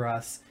important for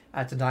us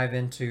to dive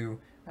into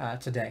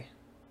today.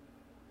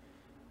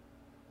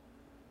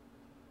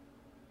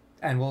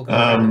 and we'll go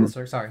around in the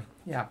circle. Sorry.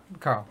 Yeah,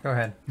 Carl, go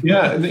ahead.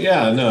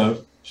 Yeah, no,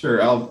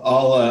 sure.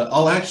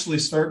 I'll actually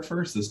start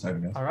first this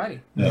time, guys. All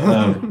righty.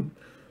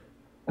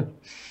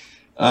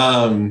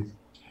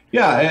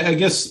 Yeah, I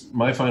guess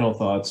my final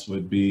thoughts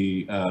would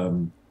be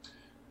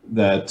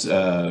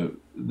that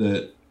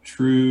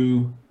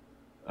true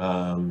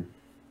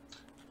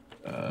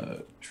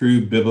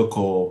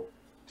biblical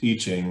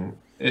teaching.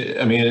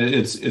 I mean,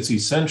 it's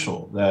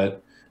essential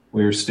that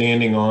we're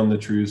standing on the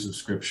truths of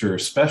Scripture,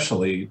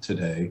 especially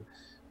today,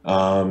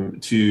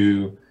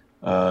 to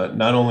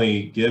not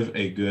only give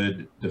a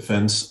good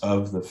defense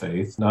of the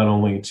faith, not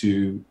only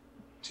to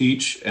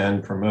teach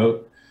and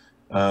promote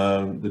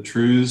the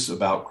truths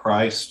about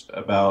Christ,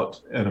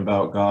 about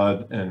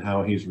God, and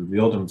how He's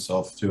revealed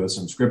Himself to us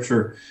in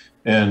Scripture,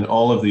 and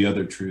all of the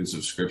other truths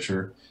of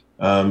Scripture.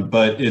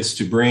 But it's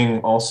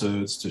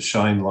to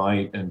shine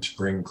light and to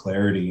bring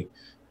clarity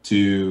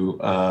to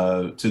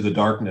the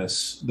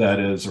darkness that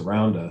is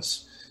around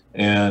us,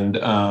 and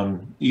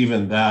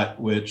even that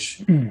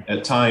which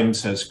at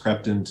times has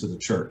crept into the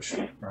church,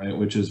 right?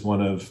 Which is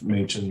one of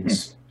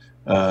Machen's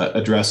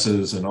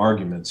addresses and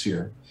arguments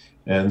here.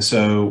 And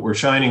so we're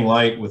shining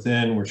light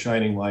within, we're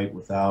shining light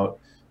without,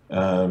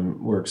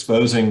 we're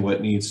exposing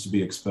what needs to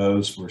be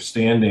exposed, we're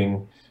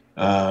standing,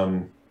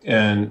 and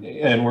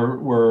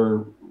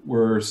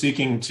we're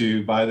seeking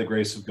to, by the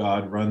grace of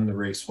God, run the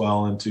race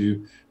well and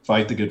to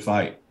fight the good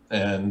fight,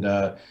 and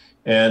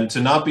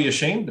to not be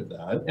ashamed of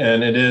that.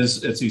 And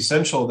it's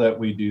essential that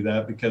we do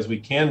that, because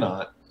we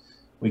cannot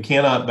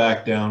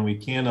back down. We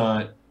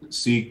cannot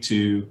seek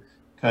to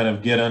kind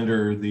of get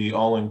under the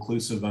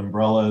all-inclusive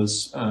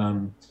umbrellas.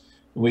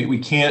 We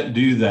can't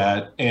do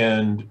that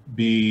and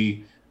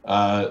be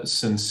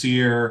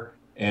sincere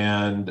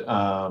and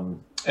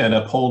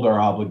uphold our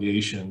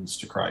obligations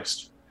to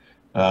Christ.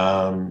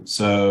 This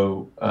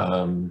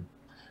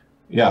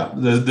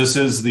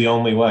is the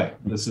only way.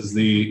 This is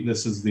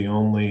the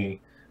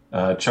only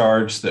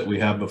charge that we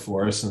have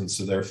before us, and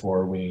so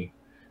therefore we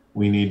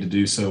need to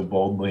do so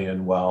boldly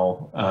and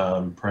well,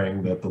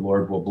 praying that the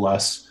Lord will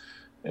bless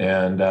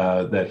and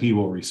that He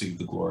will receive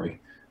the glory.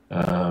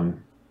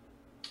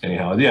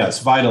 Anyhow, yeah, it's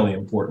vitally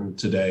important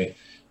today,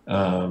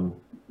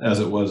 as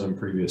it was in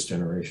previous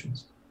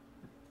generations.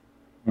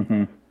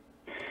 Mm-hmm.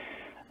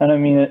 And I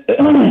mean,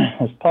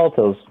 as Paul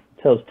tells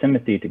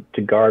Timothy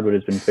to guard what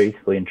has been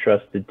faithfully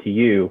entrusted to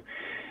you,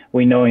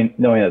 knowing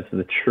that's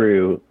the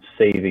true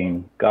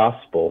saving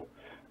gospel,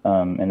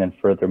 and then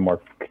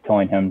furthermore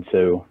telling him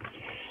to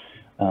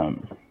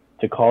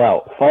call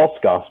out false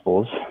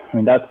gospels. I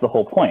mean, that's the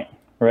whole point,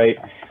 right?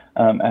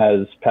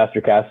 As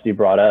Pastor Cassidy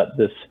brought up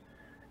this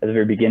at the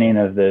very beginning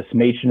of this,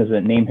 Machen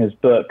doesn't name his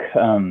book,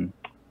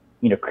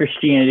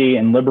 Christianity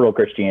and liberal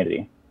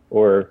Christianity,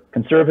 or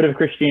conservative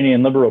Christianity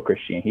and liberal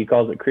Christianity. He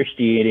calls it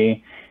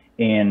Christianity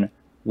and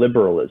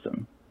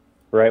liberalism,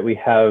 right? We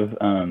have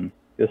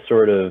this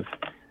sort of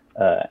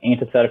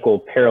antithetical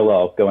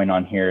parallel going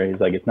on here. He's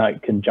like, it's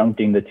not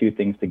conjuncting the two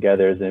things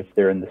together as if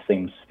they're in the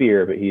same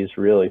sphere, but he's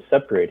really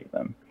separating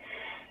them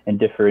and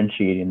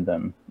differentiating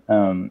them.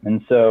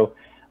 And so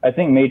I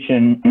think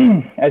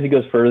Machen, as he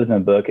goes further in the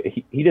book,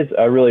 he does,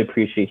 I really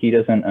appreciate, he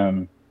doesn't,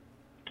 I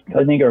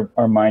think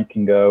our mind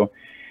can go,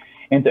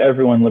 and to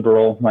everyone,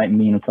 liberal might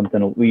mean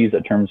something, we use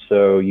that term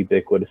so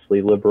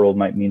ubiquitously, liberal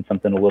might mean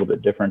something a little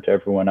bit different to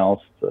everyone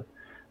else. So,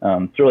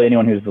 it's really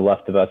anyone who's the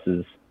left of us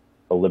is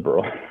a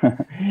liberal.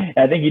 And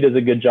I think he does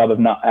a good job of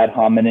not ad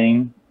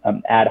hominem-ing,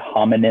 and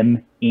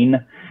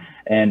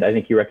I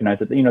think he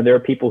recognizes that, there are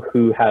people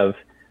who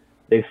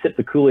they've sipped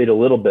the Kool-Aid a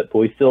little bit, but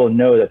we still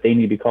know that they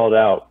need to be called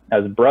out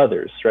as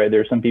brothers, right?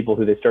 There are some people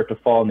who they start to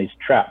fall in these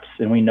traps,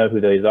 and we know who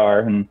those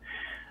are. And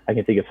I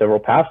can think of several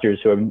pastors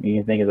who you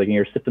can think is like,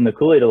 you're sipping the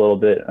Kool-Aid a little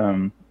bit.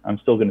 I'm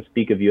still going to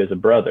speak of you as a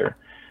brother.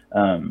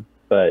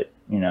 But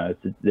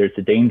there's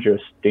a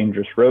dangerous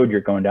road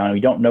you're going down, and we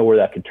don't know where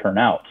that could turn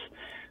out.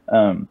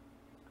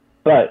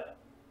 But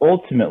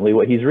ultimately,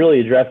 what he's really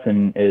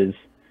addressing is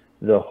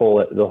the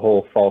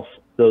whole false,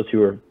 those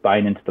who are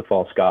buying into the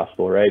false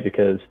gospel, right?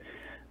 Because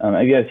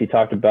I guess he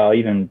talked about,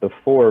 even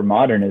before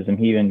modernism,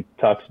 he even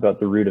talks about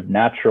the root of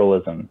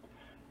naturalism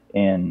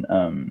in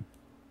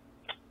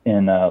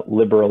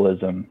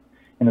liberalism,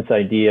 and this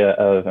idea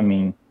of,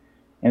 and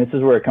this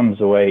is where it comes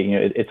away,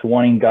 it's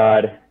wanting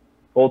God,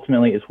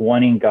 ultimately it's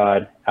wanting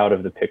God out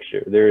of the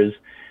picture. There's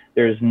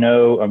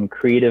no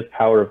creative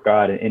power of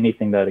God in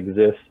anything that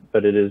exists,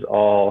 but it is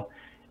all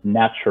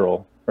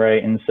natural,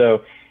 right? And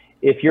so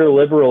if your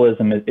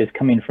liberalism is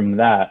coming from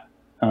that,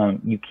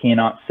 you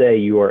cannot say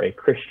you are a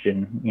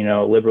Christian.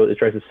 Liberal, it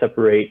tries to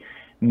separate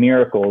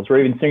miracles.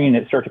 We're even seeing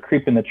it start to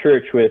creep in the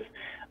church with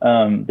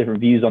different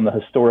views on the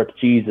historic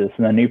Jesus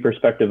and the new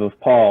perspective of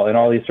Paul and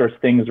all these sorts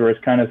of things, where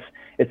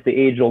it's the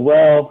age old,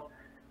 well,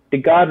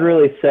 did God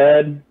really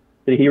said?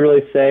 Did he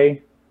really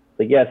say?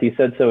 Like, yes, he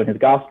said so in his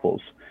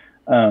Gospels.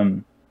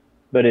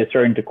 But it's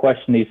starting to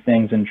question these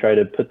things and try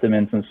to put them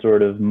in some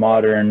sort of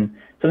modern,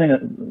 something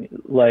that,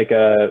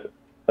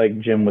 like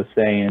Jim was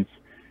saying, it's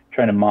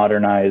trying to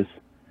modernize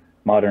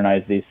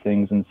these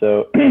things. And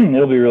so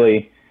it'll be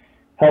really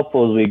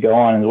helpful as we go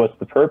on is what's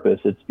the purpose?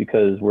 It's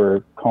because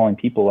we're calling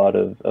people out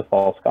of a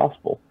false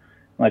gospel.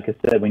 Like I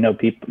said, we know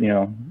people,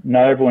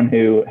 not everyone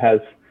who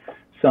has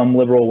some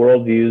liberal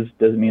worldviews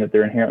doesn't mean that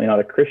they're inherently not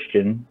a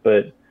Christian,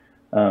 but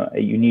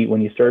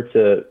when you start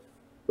to,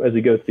 as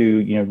we go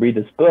through, read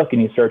this book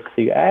and you start to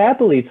see, I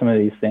believe some of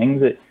these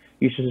things, that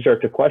you should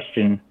start to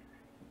question,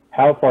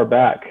 how far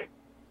back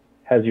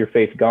has your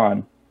faith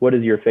gone? What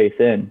is your faith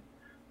in?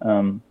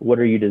 What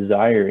are you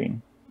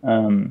desiring?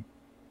 And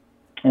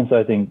so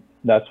I think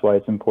that's why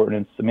it's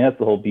important. That's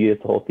the whole beauty,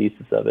 it's the whole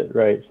thesis of it,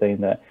 right?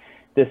 Saying that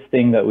this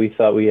thing that we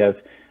thought we have,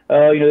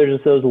 there's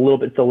just those a little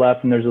bit to the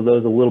left and there's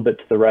those a little bit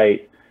to the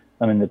right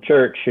in the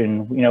church,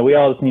 and we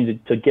all just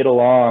need to get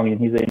along. And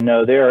he's saying,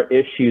 no, there are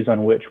issues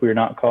on which we're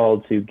not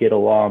called to get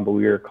along, but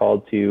we are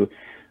called to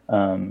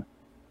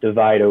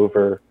divide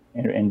over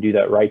and do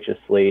that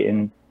righteously.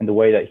 And the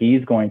way that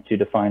he's going to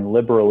define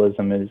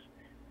liberalism is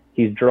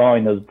he's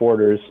drawing those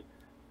borders.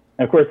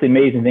 And of course, the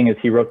amazing thing is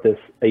he wrote this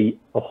a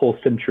whole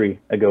century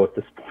ago at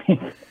this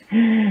point.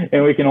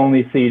 And we can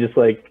only see, just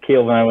like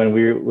Caleb and I, when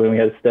we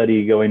had a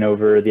study going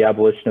over the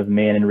abolition of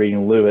man and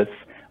reading Lewis,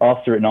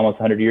 also written almost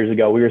 100 years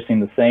ago, we were seeing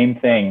the same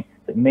thing.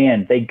 That,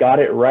 man, they got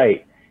it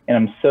right. And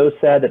I'm so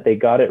sad that they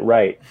got it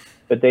right.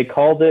 But they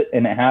called it,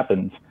 and it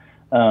happened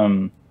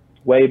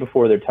way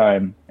before their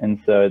time.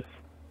 And so it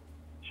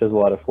shows a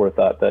lot of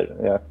forethought.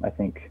 That, I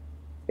think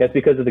it's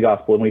because of the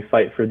gospel, and we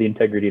fight for the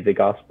integrity of the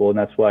gospel. And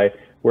that's why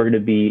we're going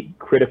to be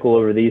critical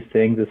over these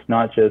things. It's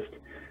not just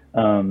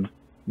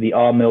the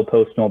all-mill,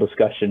 post-mill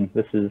discussion.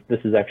 This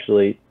is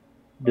actually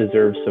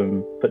deserves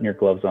some putting your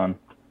gloves on.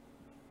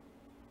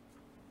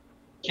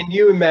 Can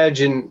you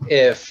imagine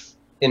if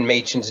in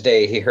Machen's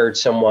day he heard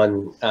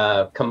someone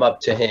come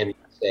up to him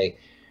and say,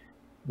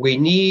 we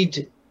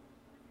need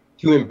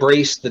to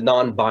embrace the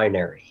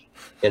non-binary,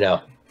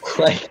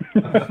 like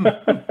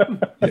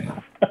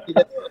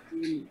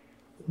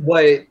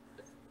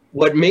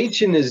what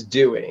Machen is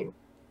doing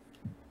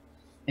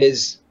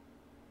is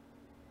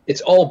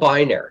it's all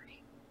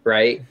binary,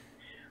 right?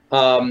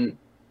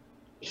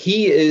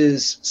 He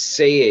is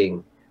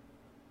saying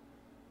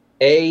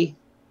A,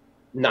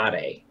 not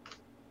A.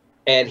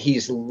 And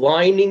he's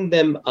lining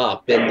them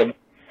up in the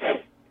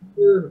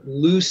most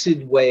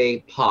lucid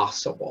way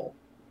possible.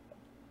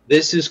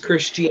 This is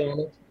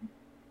Christianity.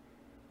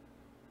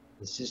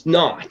 This is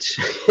not.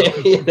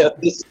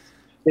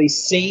 They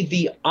say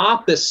the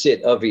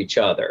opposite of each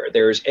other.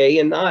 There's A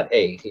and not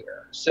A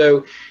here.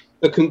 So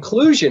the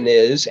conclusion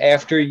is,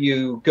 after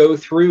you go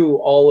through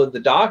all of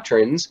the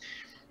doctrines,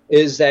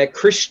 is that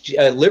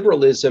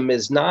liberalism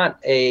is not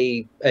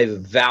a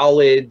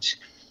valid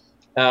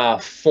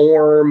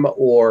form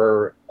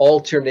or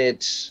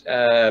alternate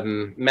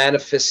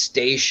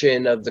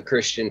manifestation of the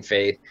Christian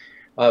faith,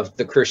 of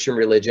the Christian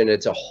religion.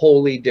 It's a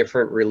wholly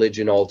different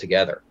religion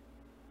altogether.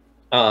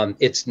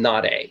 It's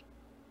not A.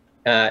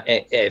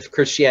 If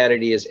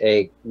Christianity is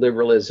A,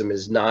 liberalism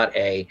is not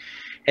A.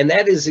 And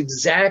that is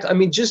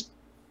exactly, just,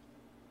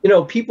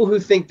 people who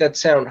think that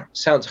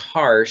sounds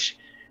harsh,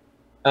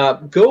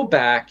 go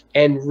back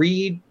and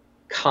read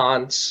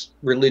Kant's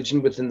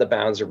Religion Within the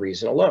Bounds of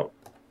Reason Alone.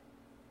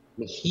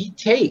 He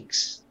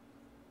takes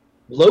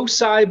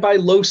loci by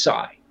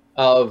loci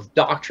of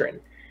doctrine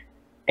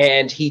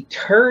and he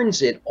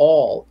turns it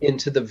all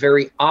into the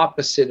very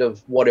opposite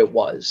of what it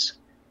was.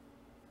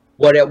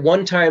 What at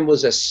one time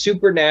was a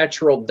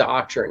supernatural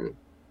doctrine,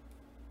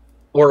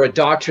 or a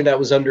doctrine that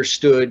was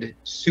understood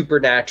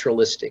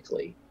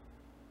supernaturalistically,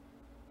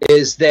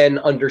 is then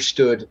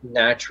understood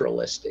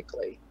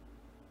naturalistically,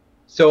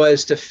 so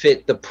as to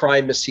fit the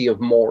primacy of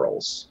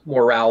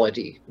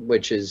morality,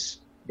 which is,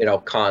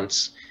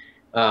 Kant's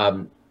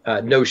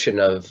notion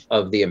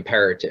of the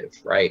imperative,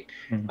 right?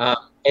 Mm-hmm.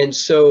 And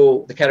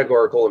so the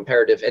categorical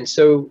imperative. And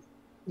so,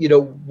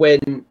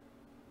 when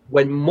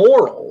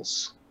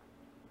morals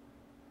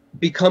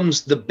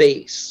becomes the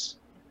base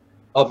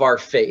of our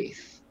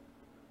faith,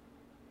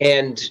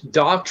 and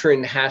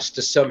doctrine has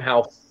to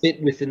somehow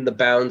fit within the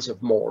bounds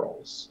of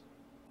morals,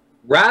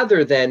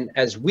 rather than,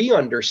 as we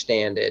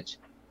understand it,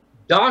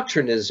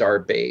 doctrine is our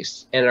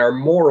base and our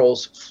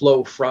morals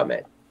flow from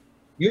it.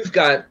 You've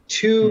got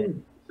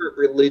two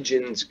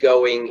religions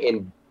going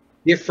in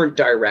different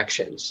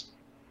directions,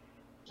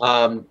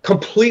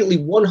 completely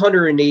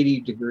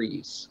 180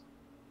 degrees.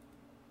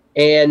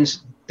 And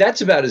that's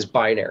about as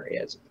binary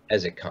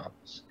as it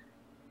comes.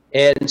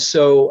 And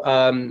so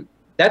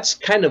that's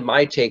kind of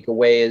my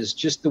takeaway, is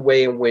just the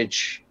way in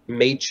which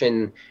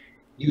Machen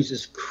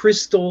uses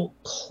crystal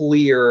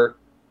clear,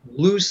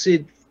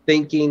 lucid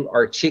thinking,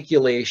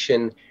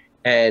 articulation,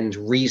 and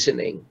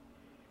reasoning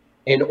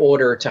in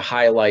order to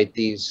highlight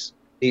these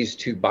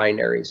two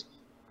binaries.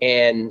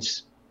 And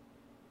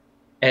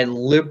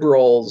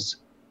liberals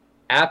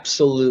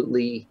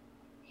absolutely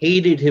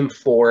hated him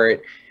for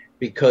it,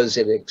 because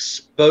it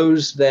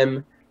exposed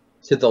them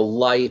to the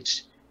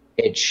light.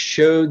 It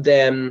showed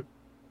them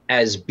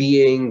as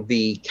being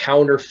the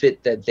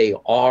counterfeit that they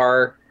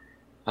are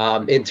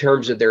in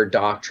terms of their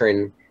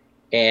doctrine.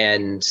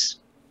 And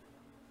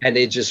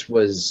it just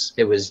was,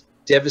 it was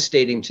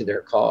devastating to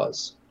their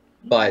cause,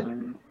 but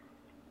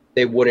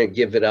they wouldn't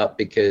give it up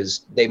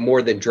because they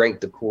more than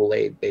drank the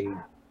Kool-Aid.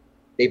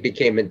 They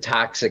became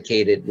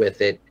intoxicated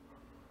with it,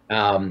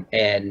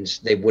 and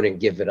they wouldn't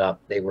give it up.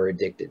 They were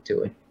addicted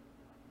to it.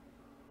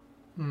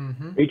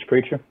 Mm-hmm. Preach,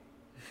 preacher.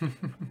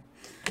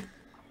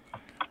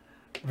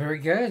 Very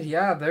good.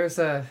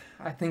 Yeah,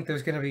 I think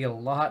there's going to be a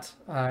lot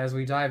as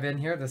we dive in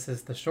here. This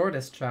is the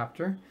shortest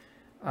chapter.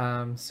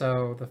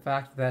 So the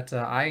fact that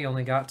I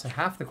only got to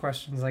half the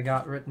questions I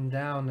got written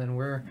down and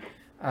we're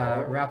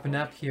wrapping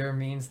up here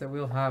means that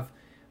we'll have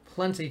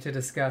plenty to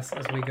discuss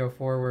as we go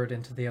forward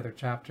into the other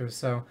chapters.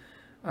 So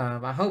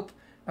I hope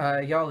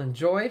y'all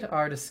enjoyed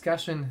our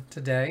discussion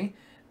today.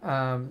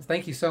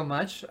 Thank you so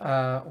much,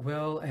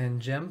 Will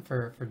and Jim,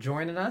 for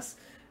joining us.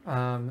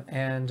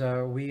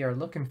 And we are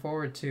looking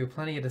forward to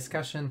plenty of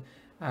discussion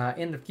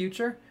in the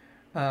future.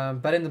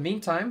 But in the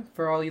meantime,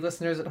 for all you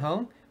listeners at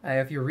home,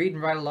 if you're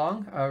reading right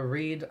along,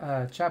 read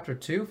chapter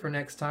 2 for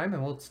next time,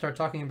 and we'll start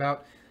talking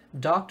about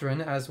doctrine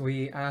as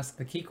we ask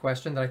the key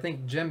question that I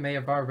think Jim may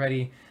have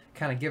already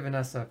kind of given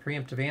us a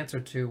preemptive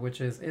answer to,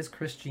 which is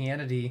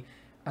Christianity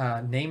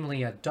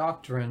namely a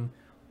doctrine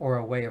or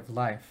a way of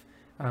life?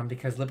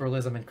 Because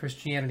liberalism and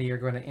Christianity are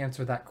going to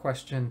answer that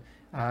question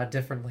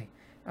differently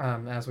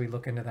as we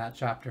look into that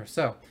chapter.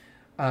 So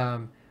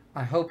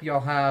I hope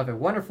y'all have a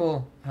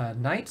wonderful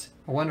night,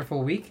 a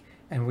wonderful week,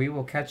 and we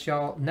will catch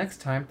y'all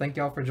next time. Thank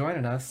y'all for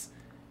joining us,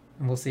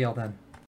 and we'll see y'all then.